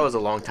head? That was a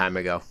long time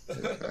ago.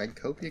 I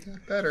hope you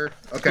got better.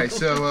 Okay,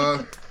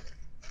 so,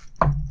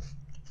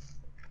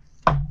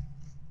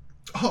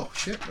 Oh,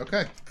 shit,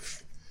 okay.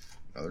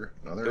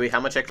 Another... How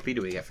much XP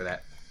do we get for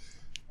that?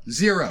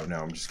 0. No,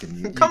 I'm just kidding.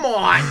 You, Come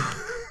on!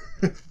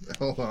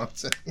 Hold on a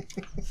second.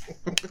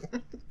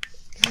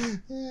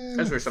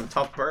 Those were some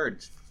tough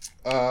birds.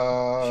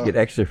 You get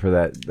extra for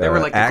that They were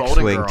like the axe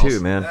Golden swing Girls. too,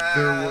 man.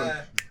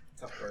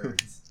 Tough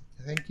birds.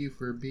 Thank you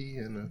for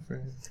being a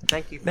friend.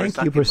 Thank you for Thank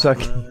sucking you for my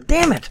sucking. blood.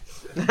 Damn it!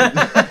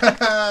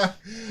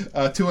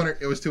 200.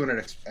 It was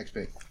 200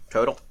 XP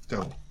Total?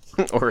 total.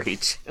 Or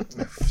each?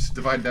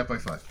 Divide that by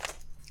 5.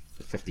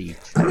 50 each.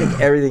 I think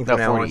everything from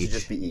No, now 40 on should each.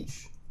 just be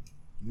each.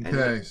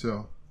 Okay,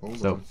 so hold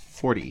So, on.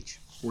 40 each.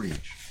 40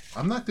 each.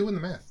 I'm not doing the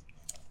math.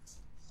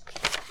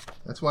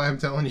 That's why I'm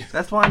telling you.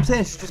 That's why I'm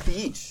saying it should just be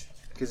each.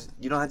 Because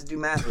you don't have to do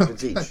math if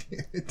it's each.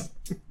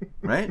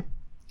 Right?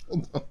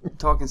 Hold on.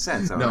 Talking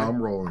sense, No, alright?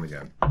 I'm rolling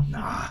again.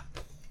 Nah.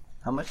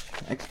 How much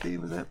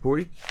XP was that?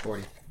 40?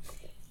 40.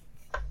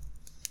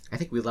 I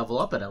think we level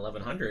up at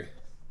 1100.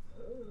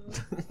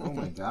 Oh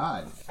my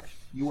god.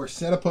 You were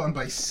set upon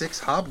by 6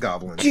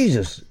 hobgoblins.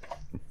 Jesus.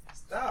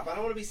 Stop! I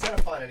don't want to be set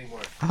upon anymore.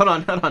 Hold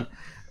on.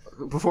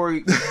 Before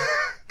we...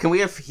 Can we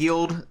have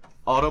healed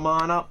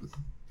Automon up?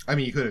 I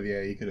mean, you could have,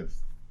 yeah, you could have.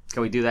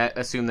 Can we do that?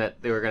 Assume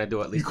that they were going to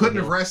do at least You couldn't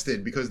one have heal?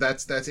 rested because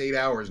that's 8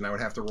 hours and I would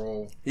have to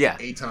roll Yeah.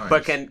 8 times.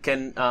 But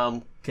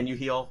can you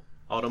heal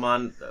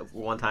Automon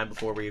one time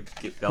before we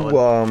get going?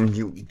 Well,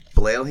 you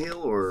Blail heal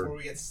Before or?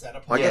 we get set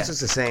upon. Well, I Yeah. guess it's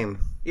the same.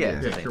 Yeah,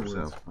 it's the Yeah, same. sure So,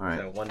 would. alright.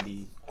 So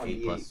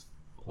 1d8 plus,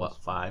 what,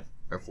 5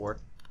 or 4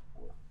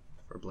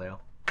 for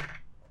Blail?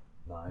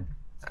 9.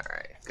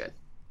 Alright, good.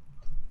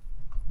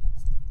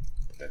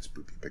 Put that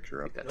spooky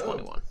picture up. Got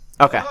 21.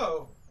 Okay.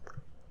 Oh.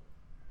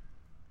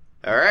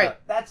 Alright.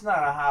 That's not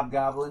a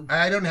hobgoblin.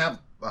 I don't have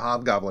a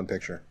hobgoblin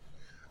picture.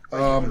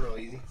 Real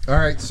easy.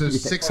 Alright, so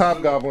 6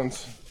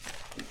 hobgoblins.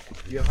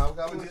 You have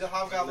hobgoblin? Do the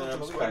hobgoblin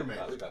from Spider-Man.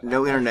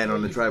 No internet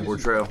on the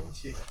Tribord Trail.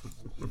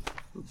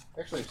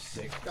 Actually, I have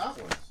 6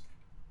 goblins.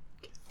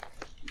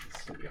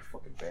 This is gonna be a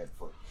fucking bad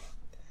foot.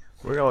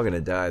 We're all gonna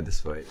die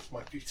this fight. This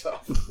might be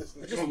tough. This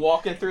is Just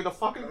walking through the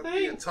fucking gonna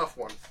be a thing. tough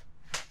one.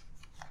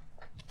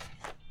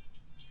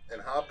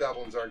 And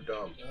hobgoblins aren't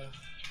dumb.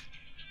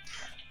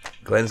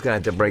 Glenn's gonna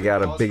have to break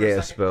out a Pause big for a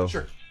ass second. spell.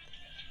 Sure.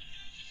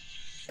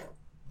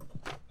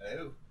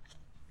 Hello.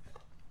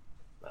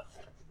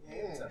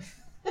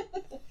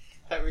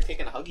 we were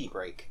taking a huggy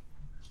break.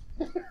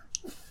 Hold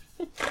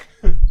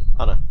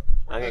on.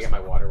 I'm gonna get my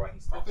water while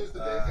he's talking. There's the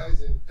dead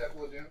guys in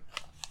Devil Lagoon.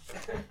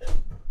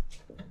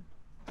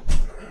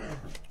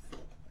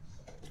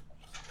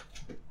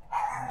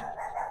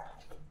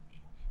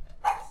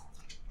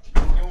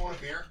 You want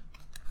a beer?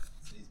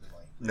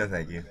 No,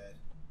 thank you.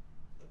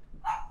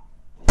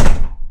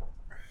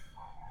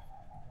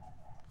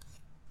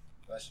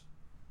 Bless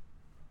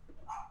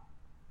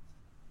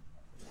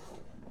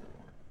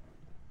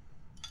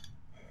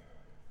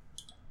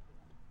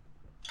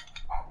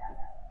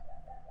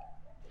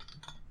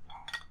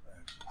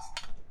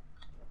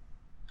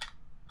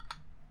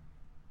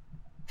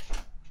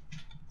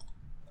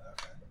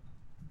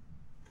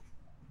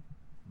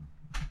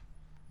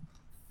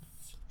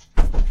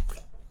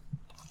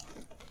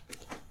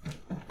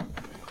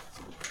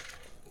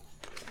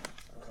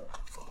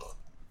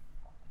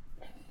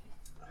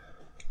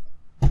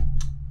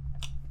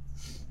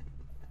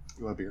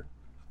You want a beer?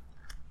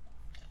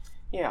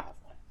 Yeah, I'll have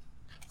one.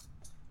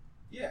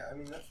 Yeah, I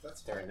mean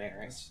that's They're in there,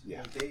 right?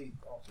 Yeah. They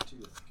offer too.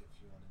 Like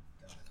if you wanted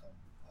them to come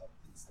up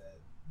instead,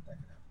 that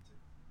could happen too.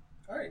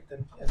 All right,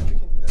 then yeah, we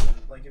can. Then,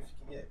 like if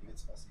it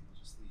gets fussy, we'll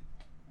just leave.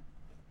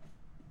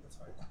 That's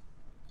fine.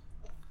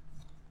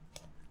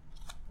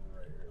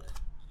 Right.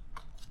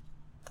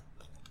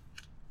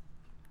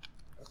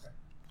 Okay.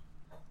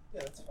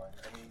 Yeah, that's fine.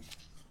 I mean,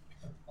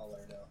 I'll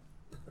let her know.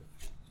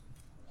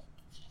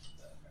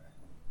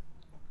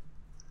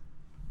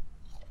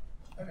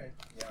 Okay.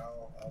 Yeah,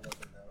 I'll let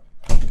them know.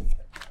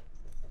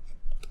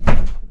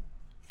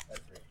 At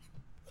 3.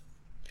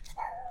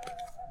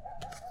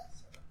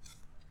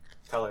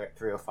 Tell her at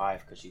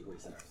 3:05 because she's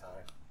wasting her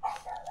time.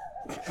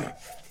 Okay.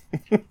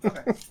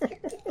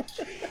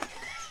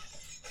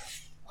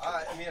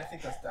 I mean, I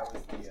think that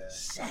was the.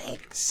 Say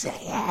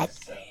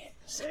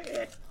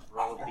it.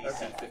 Roll a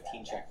DC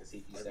 15 check to see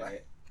if you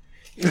say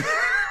it.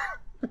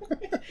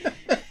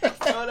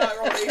 Oh no, I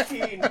rolled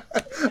 18.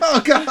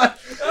 Oh God!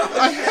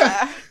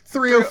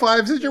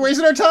 305 since you're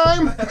wasting our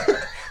time.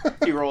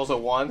 He rolls a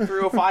 1.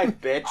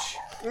 305, bitch.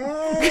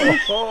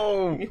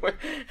 Oh,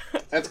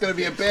 that's gonna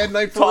be a bad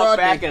night for Talk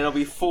Rodney. back and it'll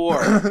be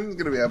 4. It's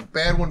gonna be a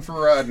bad one for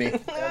Rodney.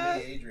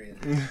 Adrian.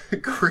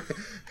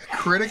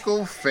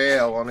 Critical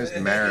fail on his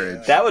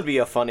marriage. That would be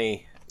a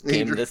funny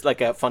game. Adrian. This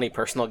like a funny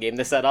personal game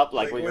to set up.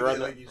 Like when you're on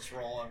the. you just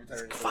roll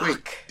every time.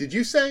 Wait, did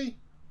you say?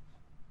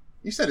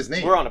 You said his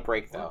name. We're on a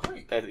break though. We're on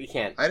a break. You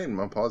can't. I didn't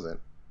pause it.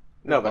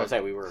 No, but I'm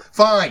saying we were.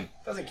 Fine.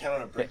 Doesn't count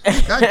on a break.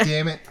 God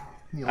damn it.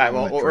 All right,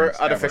 well, we're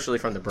unofficially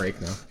from the break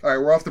now. All right,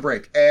 we're off the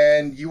break,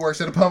 and you are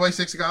set upon by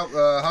 6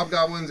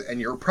 hobgoblins,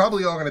 and you're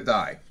probably all gonna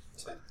die.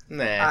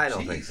 Nah. I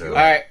don't think so. All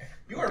right,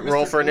 You are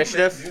roll Mr. for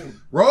initiative. June.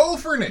 Roll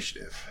for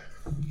initiative.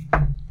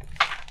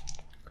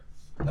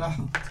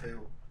 Oh,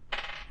 2.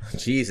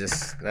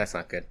 Jesus, that's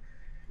not good.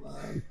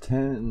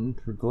 10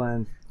 for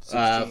Glenn.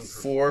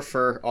 4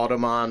 for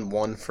Automon,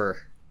 1 for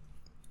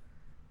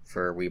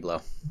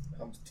Weeblo.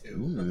 I'm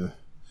 2.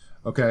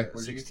 Okay.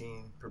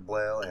 16 for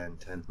Blail and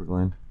 10 For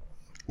Glenn.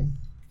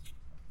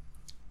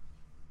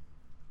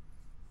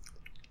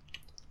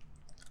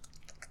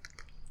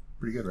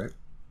 Pretty good, right?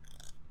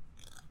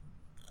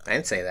 I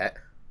didn't say that.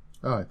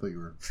 Oh, I thought you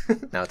were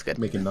No, it's good.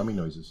 making nummy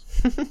noises.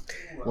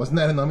 Wasn't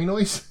that a nummy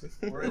noise?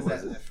 Where is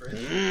that in the fridge?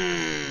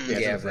 Yeah,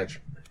 it's in the fridge.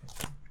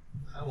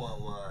 I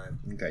want one.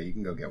 Okay, you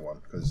can go get one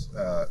because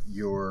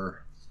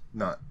you're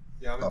not.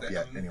 Yeah, I'm Up at the,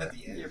 yet, I'm anyway. at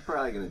the end. You're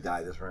probably gonna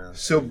die this round.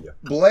 So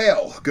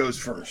Blail goes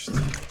first.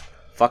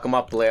 Fuck him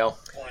up, Blail.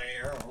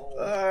 You're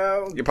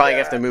probably gonna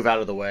have to move out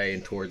of the way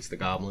and towards the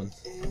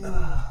goblins.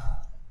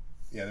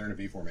 Yeah, they're in a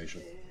V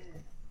formation.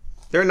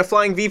 They're in the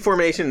flying V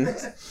formation.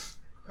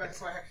 Quack,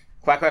 quack.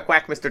 Quack, quack,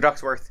 quack, Mr.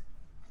 Ducksworth.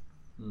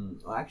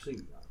 Well, actually,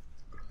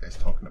 What are you guys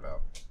talking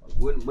about?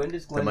 when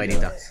does The Glenn Mighty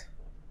go? Ducks.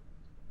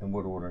 In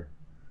what order?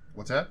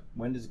 What's that?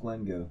 When does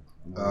Glenn go?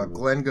 In what order?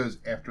 Glenn goes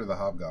after the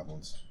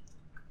hobgoblins.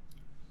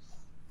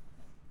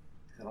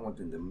 I don't want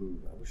them to move.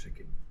 I wish I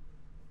could.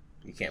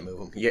 You can't move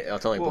him. Yeah,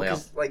 it's only Well, Blail.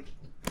 'cause, like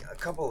a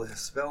couple of the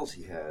spells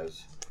he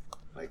has,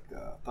 like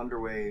Thunder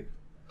Wave,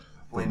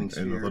 Flaming And the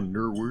Sphere,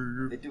 thunder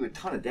wave. they do a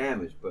ton of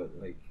damage. But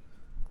like,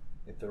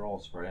 if they're all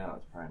spread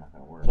out, it's probably not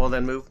gonna work. Well,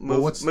 then move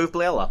what's-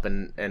 Blail up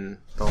and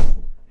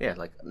they'll, yeah,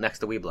 like next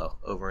to Weeblo,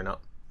 over and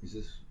up. Is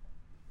this?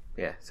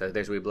 Yeah, so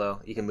there's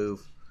Weeblo. You can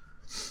move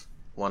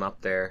one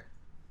up there,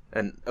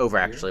 and over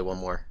actually one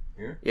more.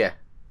 Here? Yeah,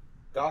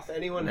 Doth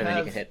anyone and then you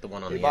have can hit the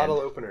one on a the bottle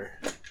end. opener?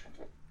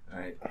 All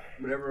right.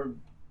 Whatever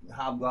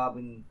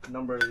hobgoblin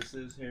number this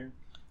is here.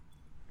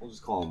 We'll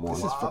just call him one.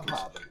 This is fucking.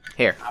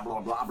 Here. Blah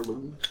blah blah blah.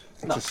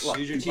 No,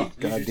 Use your teeth.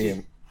 God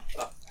damn.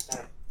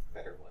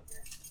 better one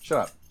here. Shut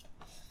up.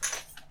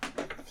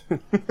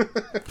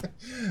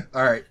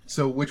 All right.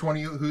 So which one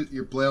of you? Who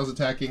your Blail's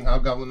attacking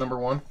hobgoblin number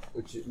 1?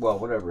 Well,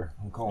 whatever.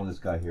 I'm calling this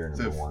guy here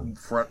number The one.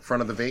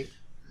 front of the V.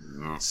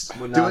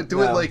 Well,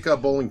 Do it like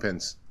bowling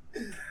pins.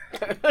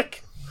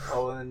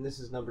 Oh, and this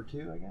is number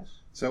 2, I guess.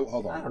 So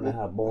hold on. I don't know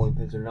how bowling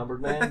pins are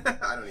numbered, man.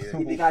 I don't either.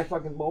 You think I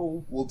fucking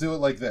bowl? We'll do it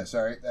like this.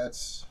 All right.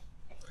 That's.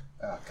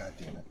 Ah, God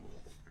damn it.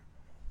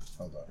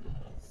 Hold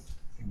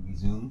on. Can we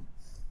zoom?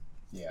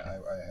 Yeah,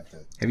 I have to.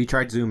 Have you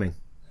tried zooming?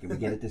 Can we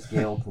get it to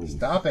scale, please?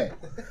 Stop it.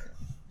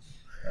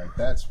 All right,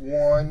 that's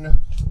 1,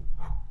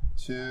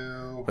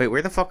 2. Wait,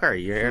 where the fuck are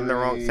you? You're in the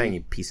wrong 3, thing,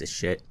 you piece of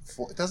shit.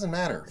 4. It doesn't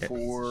matter.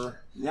 4,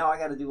 Now I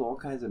got to do all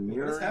kinds of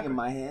mirroring in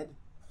my head.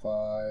 5,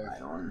 I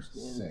don't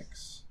understand.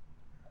 6.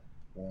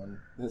 1,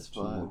 That's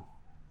 2, fine.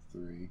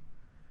 3,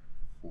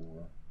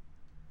 4,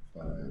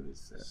 5,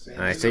 6. All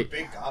right, These so are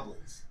big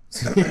goblins.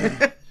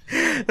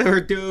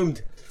 we're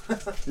doomed.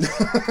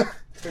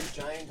 They're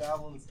giant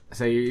goblins.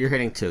 So you're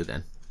hitting 2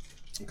 then.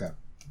 Okay.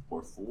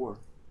 Or 4.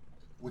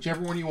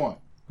 Whichever one you want.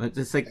 Let's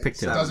just like pick It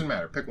 2. doesn't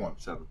matter. Pick one.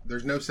 7.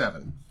 There's no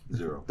 7.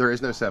 0. There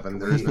is no 7.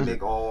 There We is need to no.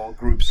 make all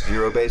groups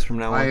 0 base from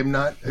now on. I am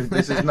not.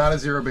 This is not a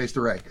zero-based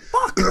array.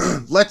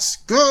 Let's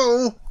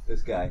go.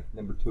 This guy,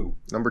 number 2.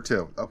 Number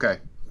 2. Okay.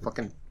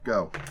 Fucking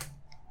go.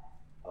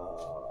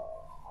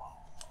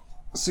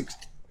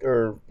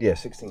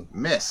 16.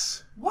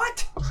 Miss.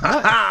 What?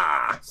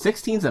 Ha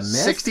 16's a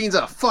miss? 16's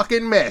a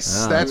fucking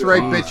miss. Oh, That's right,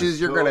 God. bitches.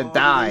 You're gonna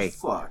die.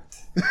 Fucked.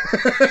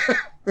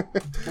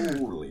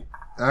 Totally.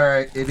 All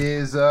right. It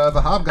is the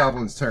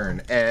Hobgoblin's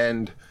turn,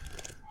 and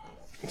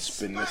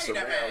spin this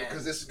around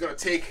because this is gonna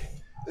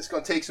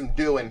take some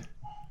doing.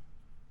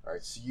 All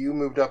right. So you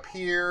moved up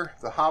here.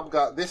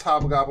 This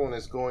Hobgoblin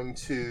is going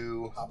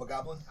to.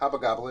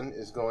 Hobgoblin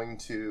is going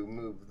to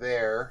move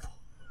there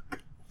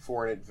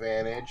for an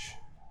advantage.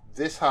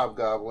 This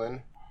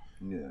Hobgoblin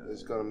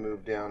is going to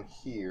move down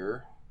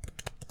here.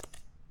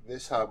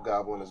 This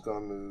Hobgoblin is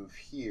going to move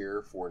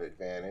here for an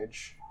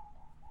advantage.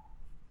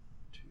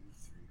 2,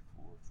 3,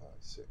 4, 5,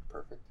 6.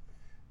 Perfect.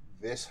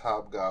 This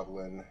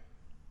Hobgoblin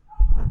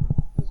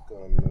is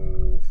going to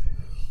move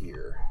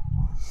here.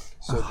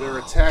 So they're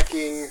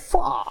attacking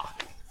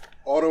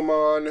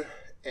Automon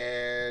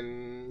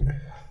and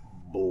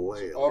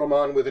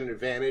Automon with an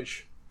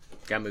advantage.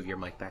 Gotta move your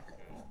mic back.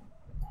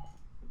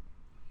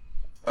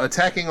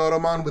 Attacking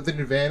Automon with an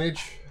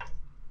advantage.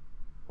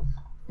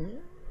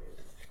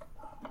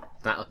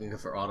 Not looking good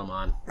for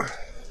Automon.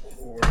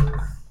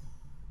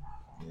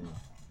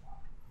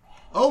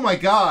 Oh my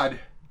god!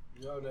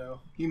 Oh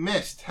no. He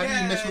missed. How do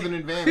you miss with an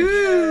advantage?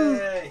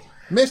 Yay!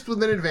 Missed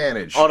with an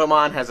advantage.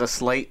 Automon has a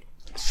slight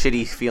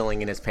shitty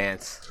feeling in his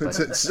pants.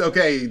 It's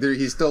okay.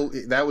 He's still.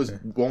 That was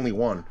only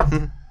one.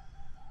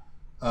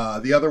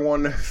 The other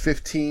one,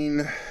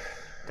 15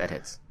 That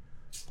hits.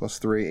 plus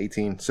 3,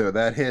 18. So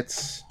that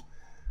hits.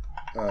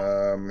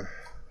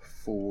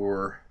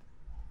 For.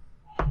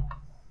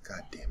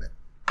 God damn it.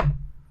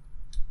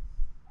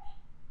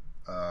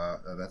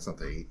 No, that's not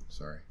the 8.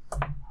 Sorry.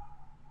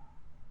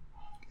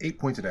 8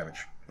 points of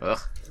damage. Ugh.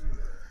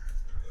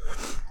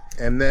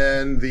 And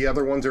then the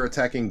other ones are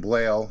attacking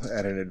Blail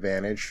at an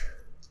advantage.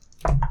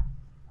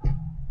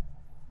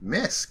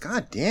 Miss.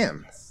 God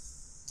damn.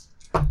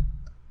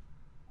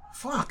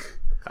 Fuck.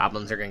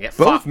 Goblins are gonna get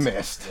Both fucked.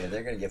 missed. Yeah,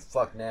 they're gonna get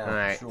fucked now.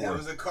 Alright. Sure. That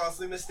was a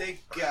costly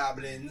mistake,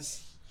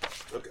 goblins.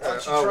 Okay. Why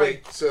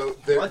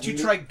don't you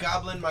So try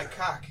goblin my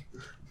cock?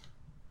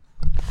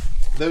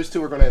 those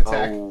two are going to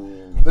attack.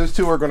 Oh. Those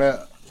two are going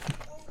to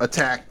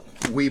attack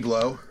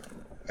Weeblo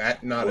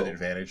at not an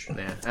advantage.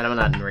 Yeah, and I'm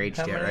not enraged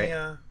yet,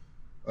 right?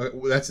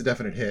 Well, that's a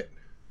definite hit.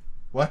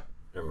 What?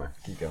 Never mind.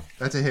 Keep going.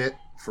 That's a hit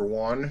for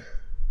 1,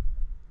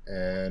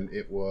 and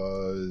it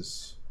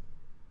was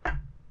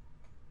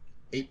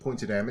 8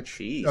 points of damage.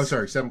 Jeez. Oh,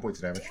 sorry, 7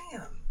 points of damage.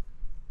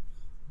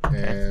 Damn.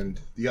 And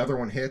the other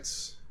one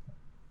hits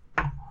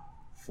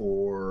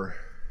for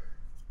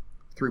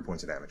 3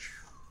 points of damage.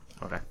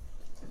 Okay.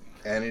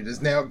 And it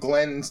is now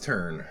Glenn's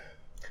turn.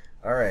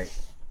 All right.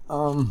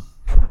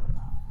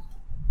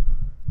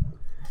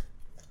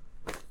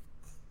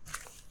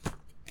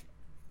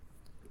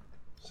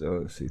 So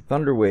let's see.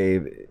 Thunder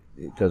Wave.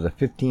 It does a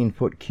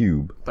 15-foot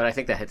cube. But I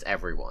think that hits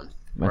everyone,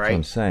 That's what I'm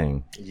right?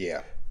 saying.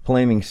 Yeah.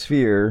 Flaming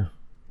Sphere.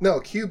 No,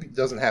 a cube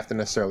doesn't have to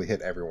necessarily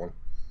hit everyone.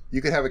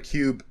 You could have a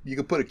cube. You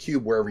could put a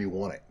cube wherever you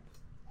want it.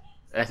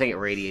 I think it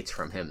radiates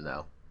from him,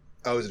 though.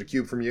 Oh, is it a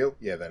cube from you?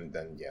 Yeah, then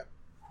yeah.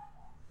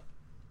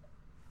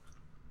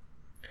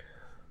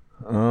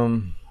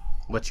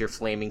 What's your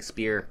flaming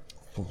spear?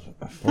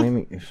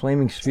 Flaming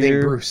Sting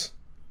Sphere. Bruce.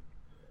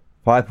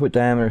 5-foot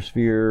diameter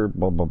sphere.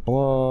 Blah blah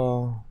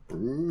blah.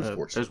 Bruce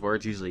Fortune. Those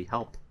words usually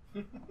help.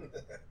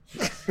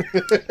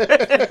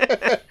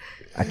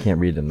 I can't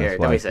read them. That's Here, let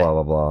why me it's see.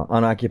 blah blah blah.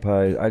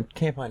 Unoccupied. I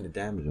can't find the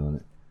damage on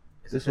it.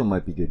 This one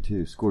might be good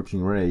too.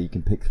 Scorching Ray. You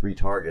can pick 3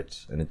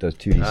 targets, and it does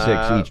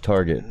 2d6 each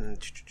target.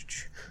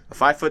 A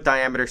 5-foot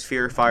diameter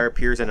sphere of fire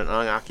appears in an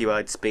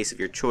unoccupied space of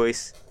your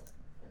choice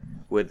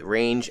with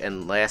range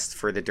and lasts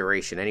for the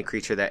duration. Any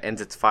creature that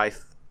ends its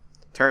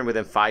turn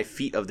within 5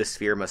 feet of the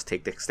sphere must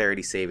take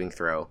dexterity saving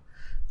throw.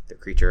 The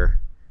creature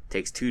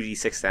takes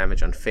 2d6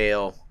 damage on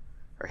fail,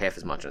 or half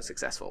as much on a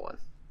successful one.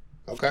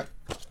 Okay.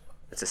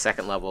 It's a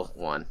second level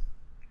one.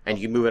 And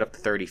you can move it up to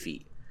 30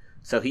 feet.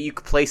 So you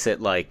could place it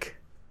like...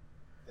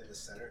 In the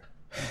center.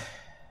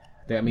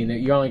 I mean,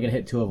 you're only gonna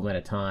hit 2 of them at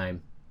a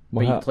time, but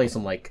Well, you how- can place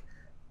them like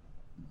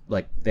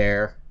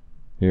there,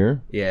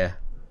 Here. Yeah,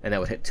 and that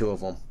would hit 2 of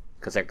them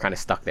because they're kind of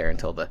stuck there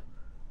until the.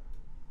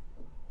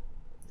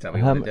 that what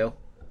you want to do?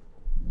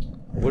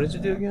 What does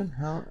it do again?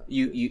 How?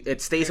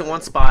 It stays in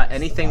one spot.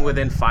 Anything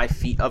within 5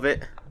 feet of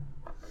it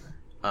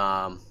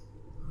has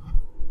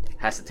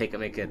to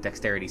make a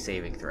dexterity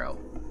saving throw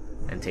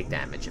and take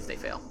damage if they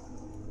fail.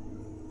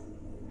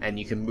 And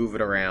you can move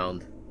it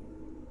around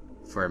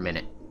for a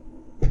minute.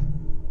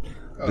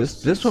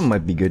 This one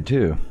might be good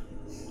too.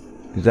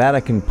 Because that I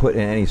can put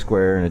in any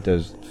square and it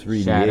does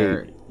 3d8.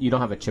 Shatter. You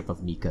don't have a chip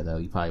of Mika though.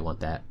 You probably want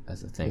that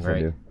as a thing, Yes, I right?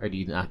 do. Or do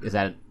you not? Is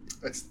that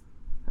That's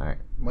all right?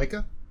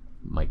 Micah.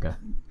 Micah.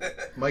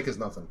 Micah's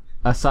nothing.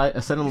 A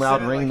sudden loud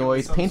said it ring like it was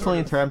noise some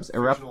painfully sort of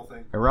interrupts fictional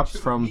thing. erupts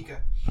from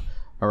Mika.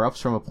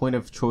 a point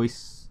of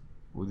choice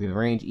within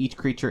range. Each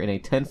creature in a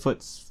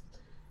 10-foot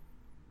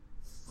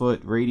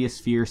radius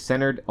sphere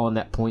centered on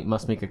that point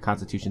must make a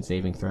Constitution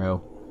saving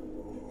throw.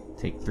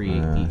 Take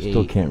 3d8.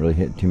 Still can't really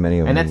hit too many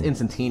of And them. that's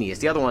instantaneous.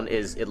 The other one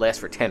is it lasts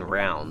for 10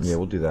 rounds. Yeah,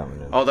 we'll do that one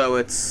then. Although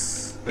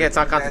it's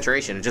not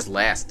concentration. It just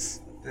lasts.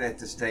 Do they have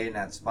to stay in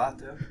that spot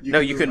though? No,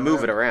 you can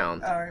move it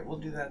around. All right, we'll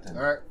do that then.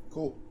 All right,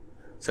 cool.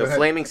 So Go ahead.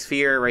 flaming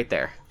sphere right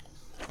there.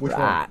 Which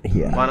Ah, one?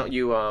 yeah. Why don't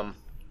you Do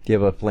you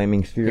have a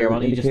flaming sphere Here, why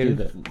don't you just do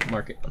indicator? the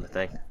mark it? on the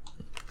thing?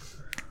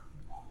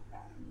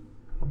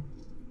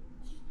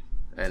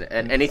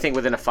 And anything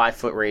within a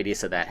 5-foot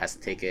radius of that has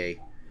to take a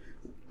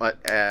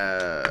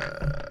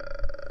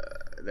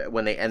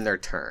when they end their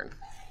turn.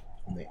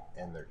 When they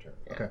end their turn.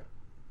 Okay.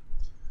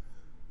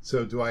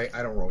 So do I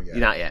don't roll yet.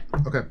 Not yet.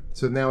 Okay,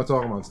 so now it's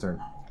Agummon's turn.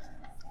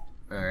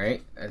 All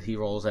right. And he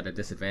rolls at a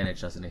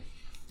disadvantage, doesn't he?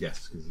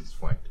 Yes, because he's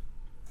flanked.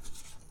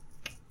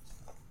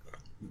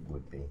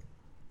 Would be.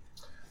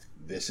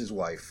 This is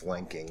why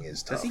flanking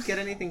is tough. Does he get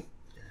anything?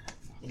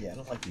 Yeah, I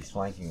don't like these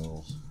flanking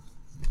rules.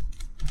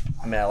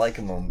 I mean, I like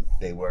them when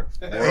they work.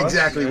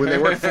 Exactly. When they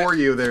work for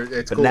you,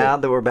 it's But cool. now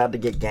that we're about to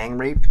get gang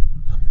raped,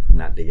 I'm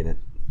not digging it.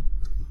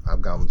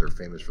 Hobgoblins are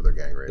famous for their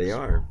gang rapes. They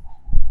are.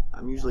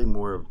 I'm usually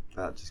more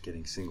about just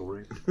getting single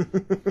raped.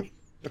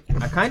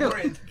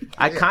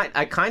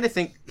 I kind of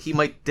think he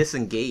might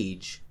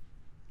disengage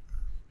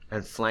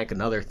and flank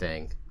another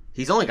thing.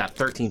 He's only got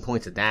 13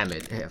 points of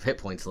damage, hit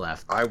points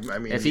left. I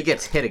mean, If he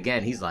gets hit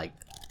again, he's like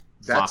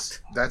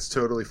fucked. that's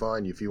totally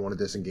fine if you want to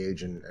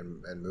disengage and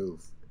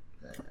move.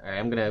 All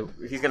right,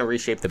 he's gonna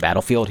reshape the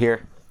battlefield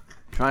here.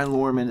 Try and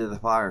lure him into the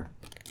fire.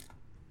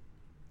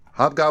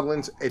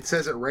 Hobgoblins, it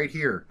says it right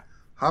here.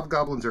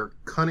 Hobgoblins are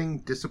cunning,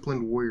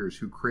 disciplined warriors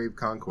who crave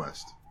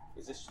conquest.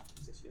 Is this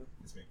you?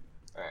 It's me.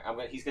 All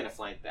right, he's gonna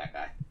flank that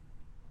guy.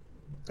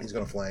 He's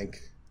going to flank.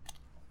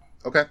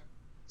 Okay.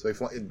 So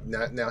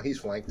now he's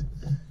flanked.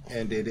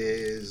 And it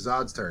is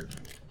Zod's turn.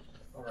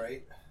 All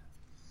right.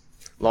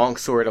 Long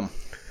sword him.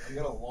 I'm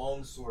gonna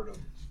long sword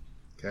him.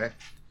 Okay.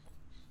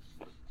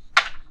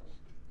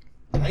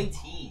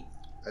 19.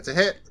 That's a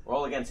hit.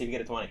 Roll again, see if you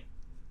get a 20.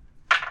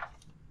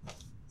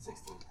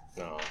 16.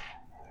 No.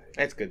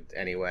 That's good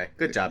anyway.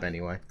 Good job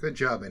anyway. Good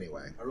job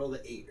anyway. I rolled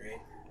an 8, right?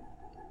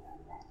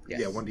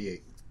 Yes. Yeah,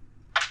 1d8.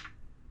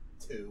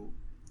 2.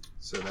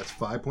 So that's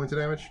 5 points of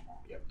damage?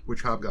 Yep.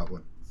 Which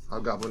Hobgoblin?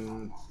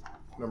 Hobgoblin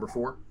number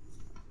 4?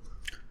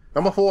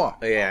 Number 4.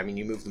 Oh, yeah, I mean,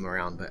 you moved them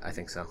around, but I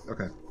think so.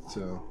 Okay.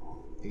 So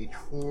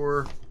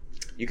H4.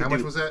 You How could much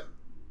do was that?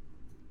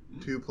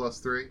 2 plus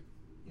 3?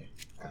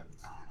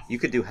 you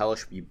could do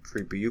Hellish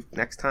Rebuke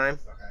next time.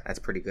 Okay. That's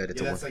pretty good.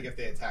 It's Yeah, a that's one. like if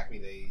they attack me,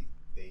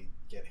 they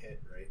get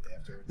hit right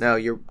after. No,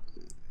 you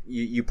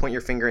point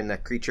your finger and the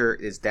creature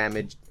is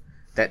damaged.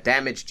 That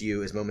damaged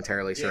you is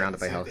momentarily surrounded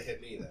by so they health. have to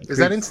hit me then. Is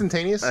that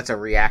instantaneous? That's a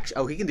reaction.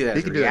 Oh, he can do that He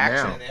as a can do that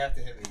reaction. now. And they have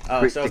to hit me.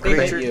 Oh, so if The they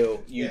hit creature-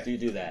 you, Yeah.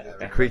 do that. Yeah,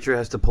 Okay. Creature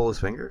has to pull his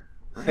finger.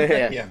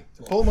 Yeah. Yeah.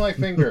 Pull my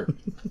finger.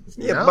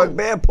 Yeah, No.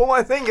 bugbear, pull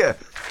my finger.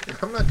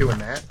 I'm not doing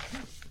that.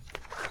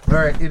 All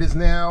right. It is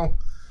now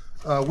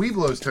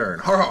Weeblow's turn.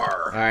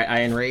 Har. All right,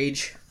 I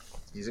enrage.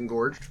 He's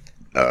engorged.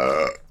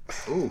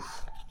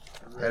 Oof.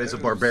 That is a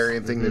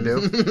barbarian thing to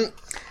do.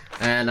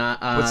 And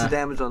What's the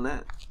damage on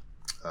that?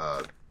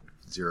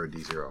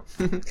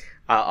 0d0.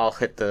 I'll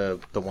hit the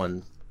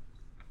one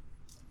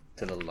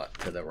to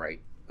the right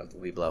of the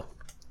Weeblow.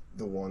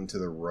 The one to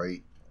the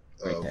right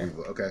Right of there.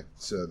 Weeblow. Okay,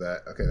 so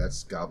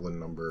that's Goblin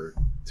number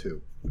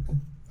 2.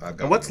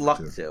 And what's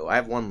luck do? I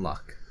have 1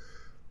 luck.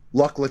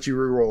 Luck lets you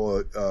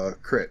reroll a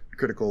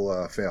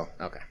critical fail.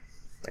 Okay.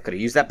 I could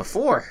have used that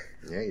before.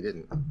 Yeah, you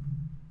didn't.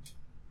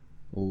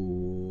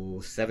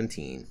 Ooh,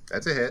 17.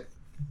 That's a hit.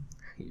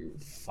 You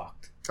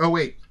fucked. Oh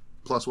wait,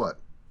 plus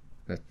what?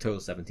 A total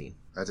 17.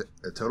 That's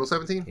a total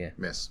 17. Yeah.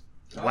 Miss.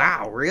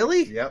 Wow,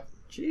 really? Yep.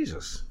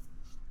 Jesus.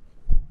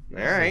 All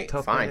right,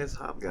 Tough fine. ass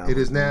hobgoblin. It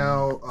is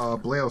now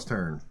Blaile's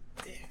turn.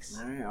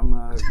 All right,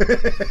 I'm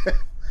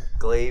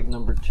glaive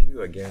number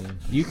 2 again.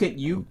 You can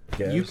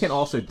Guess. can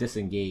also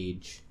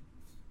disengage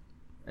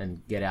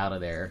and get out of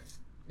there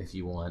if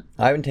you want.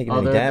 I haven't taken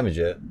any Other- damage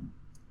yet.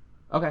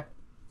 Okay.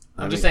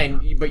 I'm just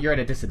saying, but you're at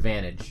a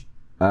disadvantage,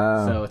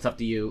 so it's up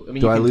to you. I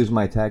mean, Do you I can- lose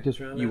my attack this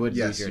round? You would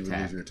Yes, lose your you would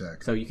attack. lose your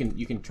attack. So you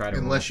can try to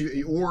Unless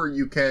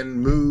you can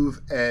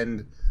move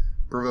and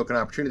provoke an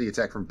opportunity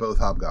attack from both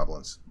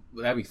hobgoblins.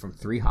 that'd be from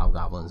 3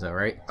 hobgoblins, though,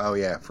 right? Oh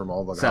yeah, from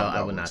all the So I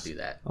hobgoblins. would not do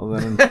that. Oh,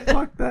 then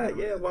fuck that.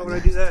 Yeah, why would I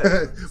do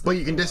that? But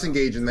you can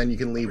disengage and then you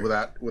can leave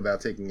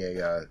without taking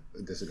a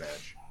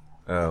disadvantage.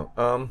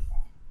 Oh,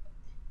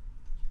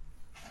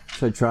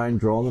 should I try and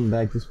draw them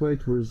back this way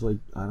towards, like,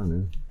 I don't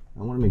know.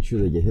 I want to make sure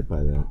they get hit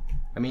by that.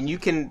 I mean, you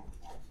can.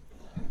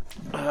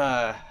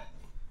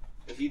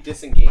 If you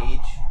disengage,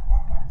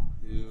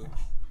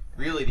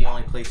 really the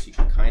only place you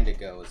can kind of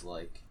go is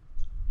like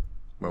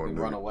you can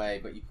run away,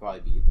 but you could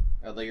probably be.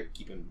 Although you're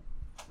keeping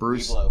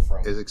Bruce Weeblo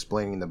from. is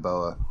explaining to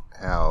Boa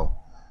how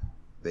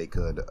they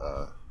could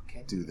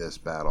do this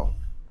battle.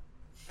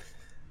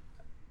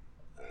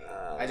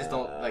 I just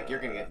don't like. You're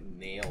gonna get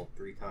nailed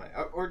 3 times,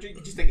 or you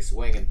could just take a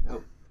swing and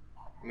hope.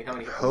 I mean, how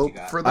many hit points you Hope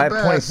got? for the I have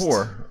best.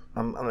 24.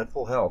 I'm at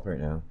full health right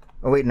now.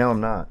 Oh, wait, no,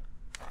 I'm not.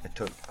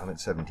 I'm at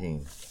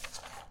 17.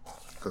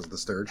 Because of the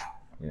Sturge.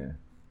 Yeah.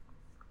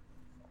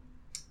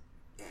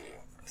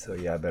 So,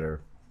 yeah, I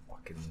better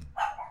fucking...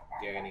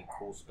 Do you have any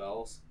cool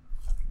spells?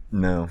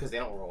 No. Because they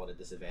don't roll at a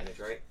disadvantage,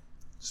 right?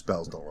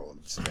 Spells don't roll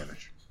at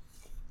disadvantage.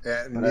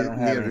 Yeah, But I don't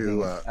have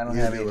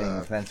anything, neither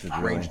offensive,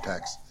 really. range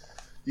attacks.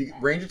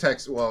 Range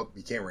attacks, well,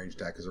 you can't range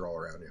attack because they're all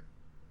around you.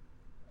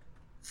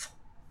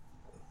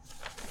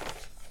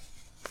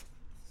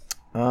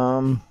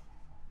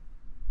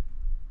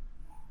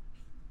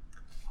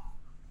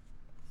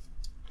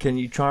 Can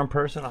you charm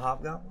person a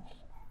hobgoblin?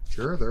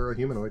 Sure, they're a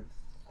humanoid.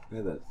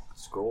 Yeah, that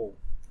scroll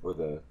or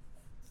the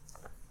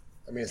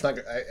I mean, it's not.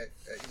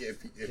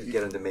 If you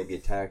get them to maybe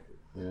attack.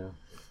 Yeah.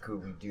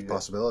 Could we do that?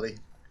 possibility.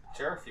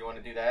 Sure, if you want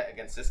to do that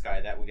against this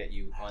guy, that will get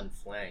you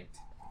unflanked.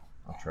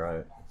 I'll try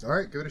it. All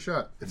right, give it a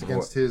shot. It's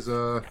against his.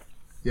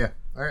 Yeah.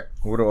 All right.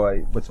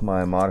 What's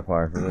my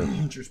modifier for this?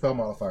 It's your spell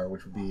modifier,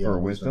 which would be For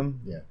wisdom?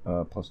 Yeah,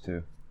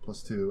 +2.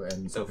 +2,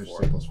 and So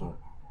proficiency 4.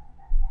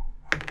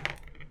 +4.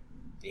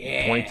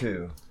 Yeah.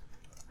 22.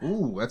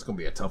 Ooh, that's gonna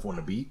be a tough one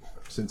to beat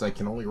since I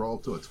can only roll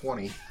up to a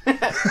 20.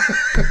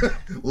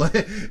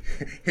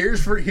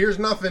 Here's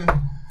nothing.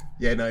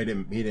 Yeah, no, he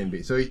didn't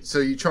beat. So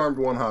you charmed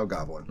one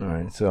hobgoblin. All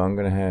right, so I'm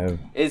gonna have.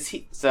 Is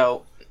he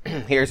so?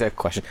 Here's a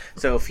question.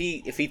 So if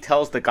he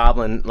tells the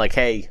goblin like,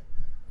 hey,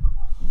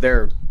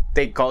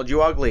 they called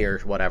you ugly or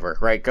whatever,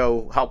 right?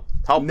 Go help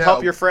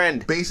No, your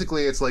friend.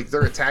 Basically, it's like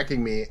they're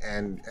attacking me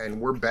and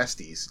we're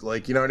besties.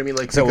 Like, you know what I mean?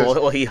 Like, So because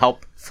will he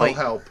help he'll fight?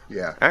 help.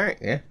 Yeah. All right.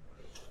 Yeah.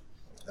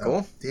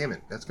 Cool. Damn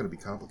it, that's gonna be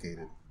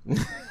complicated. I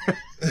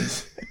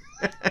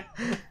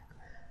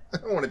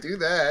don't want to do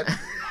that.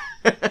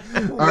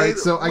 All right,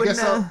 so I guess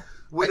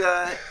would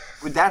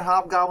that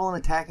hobgoblin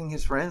attacking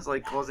his friends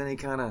like cause any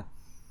kind of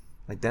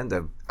like them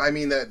to? I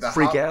mean the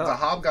Freak out. the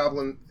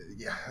hobgoblin.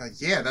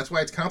 Yeah, that's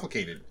why it's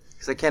complicated.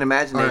 Because I can't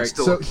imagine All they'd right,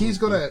 still. so he's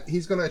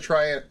gonna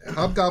try it.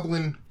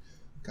 Hobgoblin.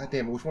 God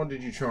damn it! Which one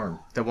did you charm?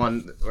 The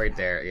one right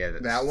there. Yeah.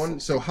 That one.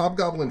 So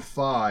Hobgoblin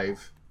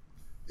 5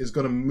 is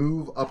gonna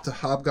move up to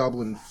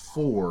Hobgoblin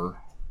 4.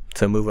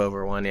 So move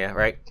over one. Yeah.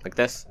 Right. Like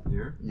this.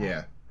 Here.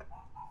 Yeah.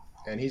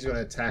 And he's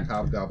gonna attack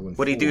Hobgoblin 4.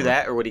 Would he do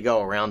that, or would he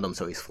go around them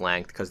so he's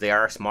flanked? Because they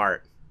are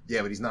smart.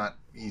 Yeah, but he's not.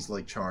 He's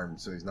like charmed,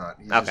 so he's not.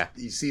 He's Okay.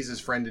 he sees his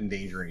friend in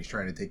danger, and he's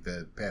trying to take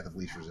the path of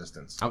least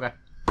resistance. Okay.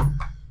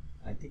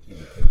 I think you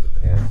would take the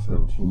path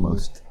of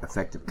most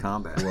effective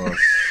combat.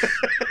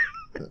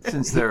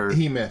 Since they're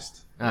He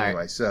missed. All right.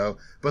 Anyway, so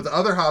but the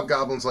other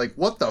Hobgoblin's like,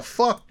 "What the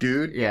fuck,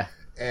 dude?" Yeah.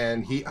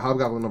 And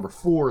Hobgoblin number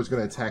 4 is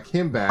going to attack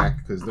him back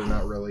because they're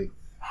not really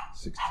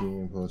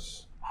 16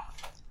 plus.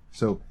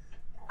 So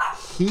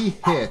he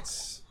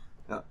hits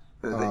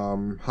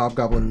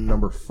Hobgoblin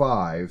number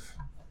 5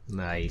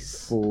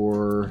 Nice.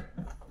 for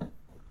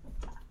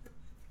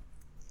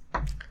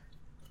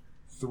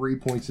 3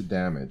 points of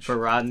damage. For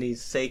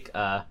Rodney's sake,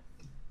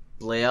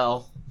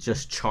 Lael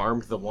just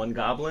charmed the one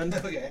goblin,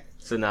 Okay.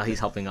 so now he's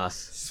helping us.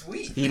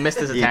 Sweet. He missed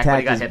his He attack, but he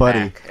attacked got his hit buddy.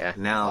 back. Yeah.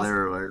 now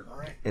they're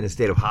Alright. in a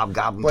state of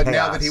hobgoblin But chaos.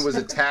 now that he was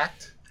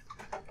attacked,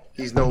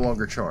 he's no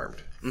longer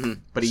charmed.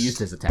 But he used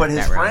his attack. But his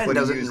that round. friend But he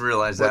doesn't used-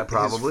 realize but that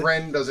probably. His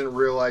friend doesn't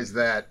realize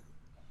that.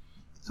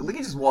 So we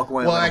can just walk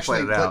away Well, and let him actually,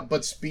 fight it out.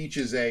 but speech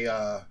is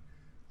a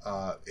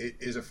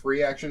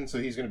free action, so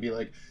he's going to be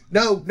like,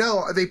 no,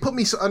 they put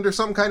me under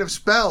some kind of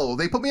spell.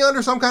 They put me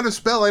under some kind of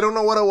spell. I don't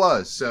know what it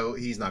was. So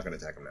he's not going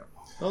to attack him now.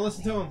 Don't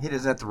listen to him. He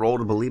doesn't have to roll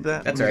to believe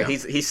that. That's right.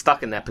 He's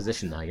stuck in that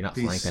position now. You're not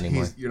flanked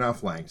anymore. You're not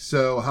flanked.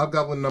 So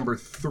Hobgoblin number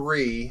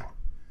 3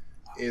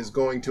 is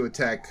going to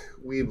attack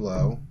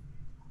Weeblo.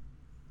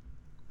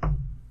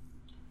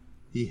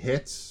 He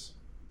hits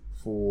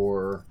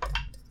for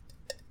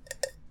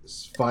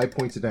 5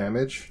 points of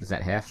damage. Is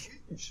that half?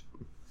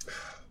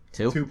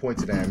 2? 2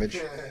 points of damage.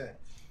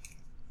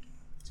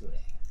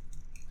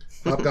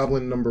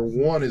 Hobgoblin number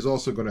 1 is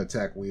also going to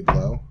attack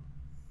Weeblo.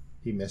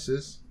 He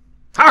misses.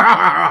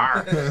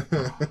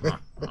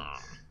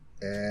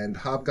 And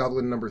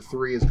Hobgoblin number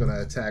 3 is going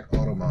to attack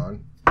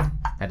Automon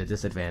At a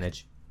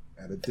disadvantage.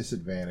 at a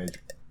disadvantage.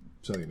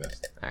 So he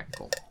missed. Alright,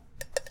 cool.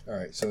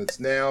 Alright, so it's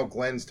now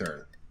Glenn's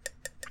turn.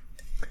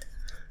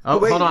 Oh,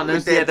 wait, hold on.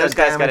 wait, There's, Those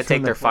guys got to damage take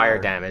from their the fire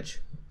fire.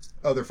 damage.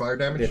 Oh, their fire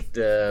damage?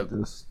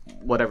 If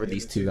whatever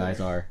these two guys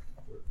are.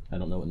 I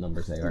don't know what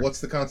numbers they are.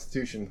 What's the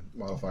Constitution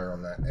modifier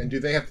on that? And do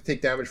they have to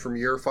take damage from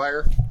your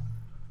fire?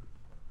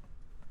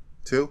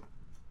 2?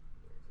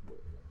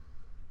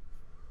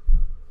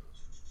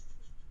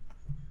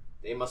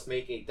 They must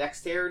make a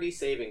dexterity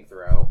saving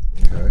throw,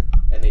 Okay.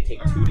 and they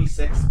take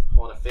 2d6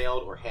 on a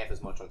failed or half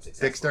as much on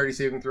successful. Dexterity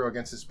saving throw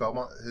against his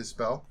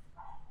spell.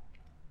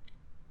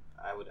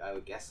 I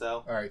would guess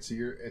so. All right, so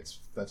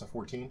that's a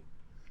 14.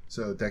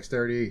 So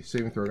dexterity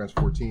saving throw against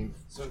 14.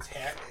 So it's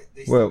half.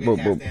 They Well, still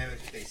get half well. damage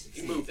if they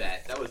succeed. You moved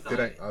that. That was 9. Did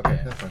I?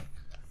 Okay, that's fine.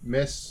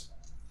 Miss.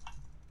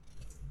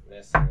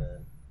 Miss and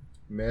then...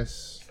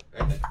 Miss.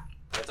 Right there.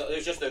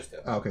 There's just those 2.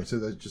 Oh, okay,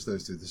 so just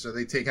those 2. So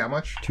they take how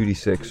much?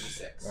 2d6.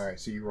 2d6. All right,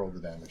 so you roll the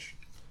damage.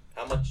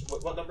 How much?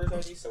 What numbers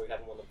are these? So we have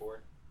them on the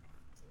board.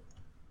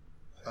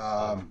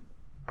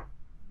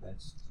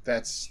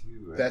 That's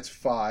 2, right? That's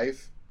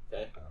 5,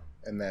 Okay.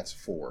 and that's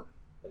 4.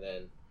 And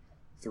then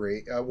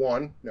 3.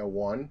 1. No,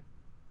 1.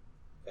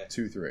 Okay.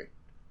 2, 3,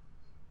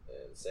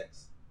 and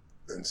 6.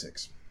 and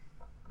 6.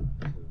 All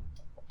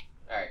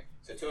right.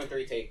 So 2 and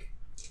 3 take.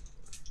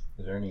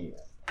 Is there any...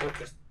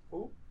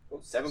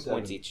 7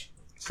 points each.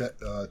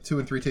 2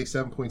 and 3 take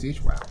 7 points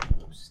each. Wow.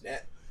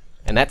 Snap.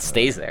 And that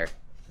stays there.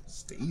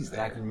 Stays And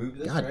I there. can move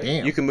this, God right?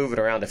 damn. You can move it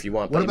around if you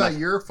want. What but you about must-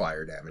 your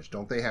fire damage?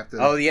 Don't they have to?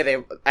 Oh yeah,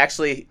 they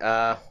actually.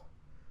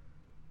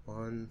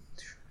 1,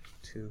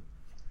 2.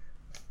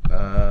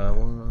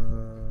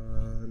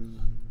 1.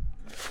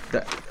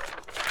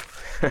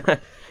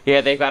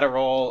 Yeah, they've got to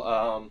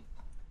roll.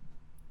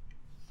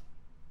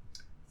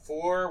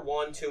 4,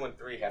 1, 2, and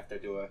 3 have to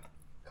do a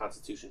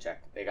Constitution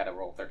check. They got to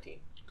roll 13.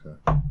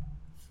 Okay.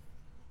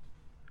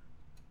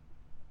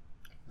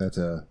 That's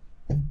a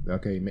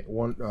okay.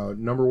 One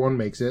number 1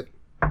 makes it.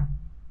 Damn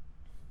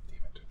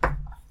it.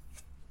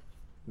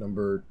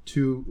 Number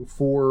 2,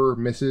 4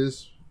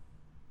 misses.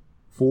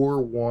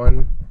 4,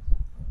 1,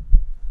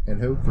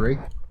 and who? 3.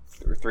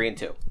 3 and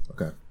 2.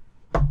 Okay.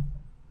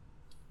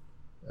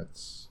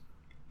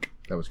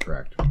 That was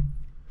correct.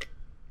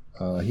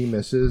 He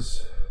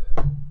misses,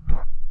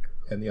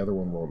 and the other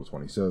one rolled a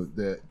 20. So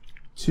the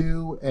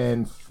 2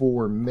 and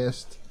 4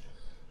 missed.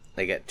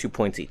 They get 2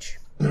 points each.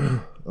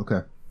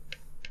 Okay.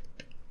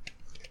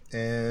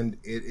 And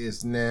it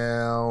is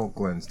now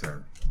Glenn's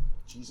turn.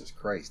 Jesus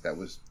Christ, that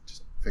was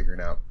just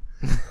figuring out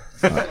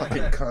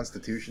fucking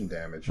Constitution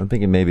damage. I'm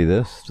thinking maybe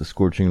this, the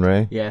Scorching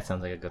Ray. Yeah, it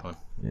sounds like a good one.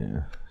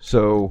 Yeah.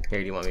 So Here,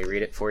 do you want me to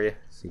read it for you?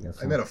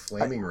 I meant a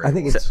flaming ray. I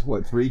think it's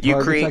what 3 You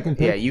targets create, I can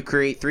pick. yeah, you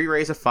create 3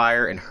 rays of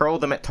fire and hurl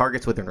them at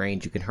targets within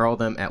range. You can hurl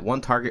them at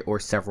one target or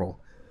several.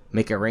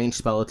 Make a ranged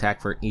spell attack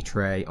for each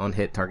ray. On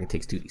hit, target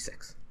takes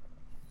 2d6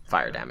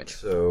 fire damage.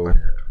 So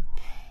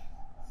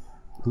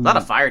A lot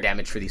of fire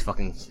damage for these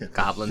fucking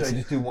goblins. Should I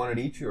just do one at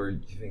each, or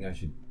do you think I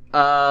should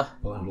Uh,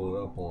 bundle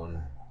it up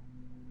on?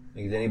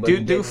 Is anybody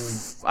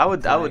I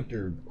would. flanked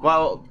or-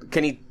 Well,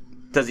 can he?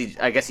 Does he?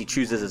 I guess he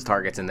chooses his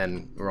targets and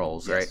then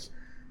rolls, right?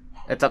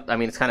 It's up. I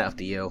mean, it's kind of up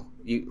to you.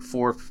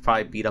 4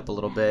 probably beat up a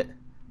little bit,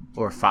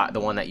 or 5, the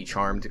one that you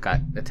charmed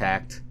got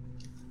attacked,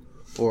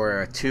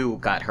 or 2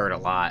 got hurt a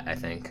lot. I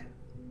think.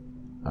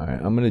 all right,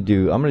 I'm gonna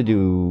do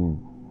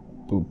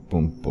boom,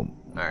 boom, boom.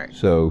 All right.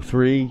 So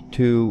 3,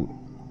 2,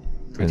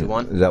 3, 2,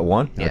 1. Is that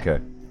 1? Yeah. Okay.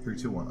 3,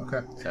 2, 1.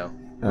 Okay. So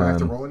Do I have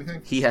to roll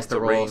anything? he has to a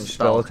roll ranged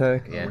spell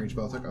attack? Yeah. Range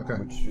spell attack?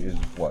 Okay. Which is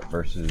what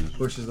versus,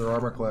 Versus their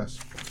armor class.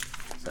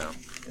 So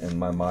and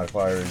my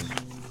modifier is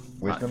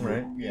wisdom,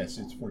 right? Yes,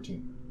 it's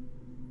 14.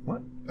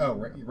 What? Oh,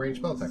 range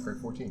spell attack, right?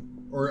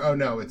 14. Or, oh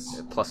no,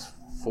 it's... plus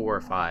 4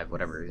 or 5,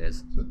 whatever it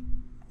is. So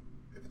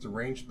if it's a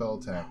ranged spell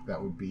attack,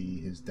 that would be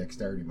his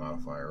dexterity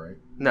modifier, right?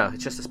 No,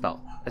 it's just a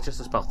spell. It's just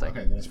a spell thing.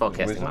 Okay, then it's Spell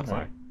wisdom, casting right?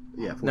 modifier.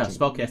 Yeah, 14. No,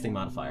 spellcasting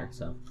modifier.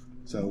 So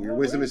So your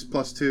wisdom is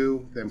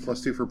 +2, then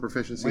 +2 for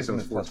proficiency, Wisdom so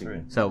is it's plus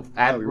 14. 3. So Oh,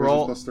 add your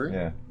roll. wisdom's +3?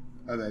 Yeah.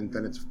 Oh, then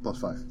it's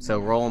 +5. So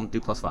roll and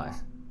do +5.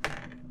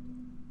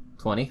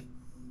 20,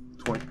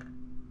 20.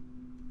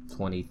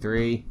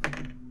 23,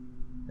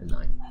 and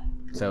 9.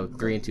 So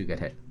 3 and 2 get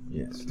hit.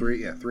 Yes.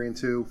 3 and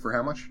 2 for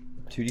how much?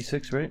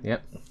 2d6, right?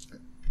 Yep.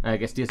 I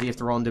guess does he have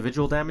to roll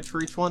individual damage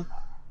for each one?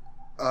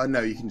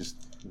 No, you can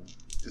just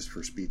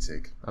for speed's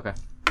sake. Okay.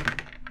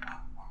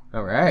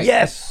 All right.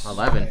 Yes.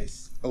 11.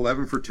 Nice.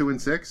 11 for 2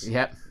 and 6.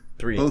 Yep.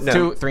 3. Both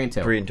No, 3 and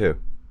 2. 3 and 2.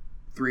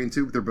 3 and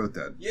 2, they're both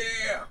dead.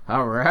 Yeah.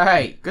 All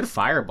right. Good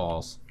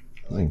fireballs.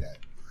 I like that.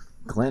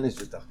 Glenn is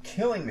Just a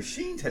killing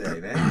machine today,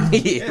 man.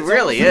 He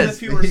really As is.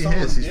 if you were He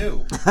someone is.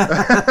 new. All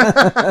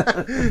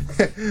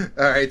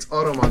right, it's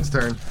Automon's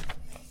turn.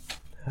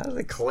 How did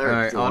the cleric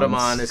All right, do on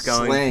Automon is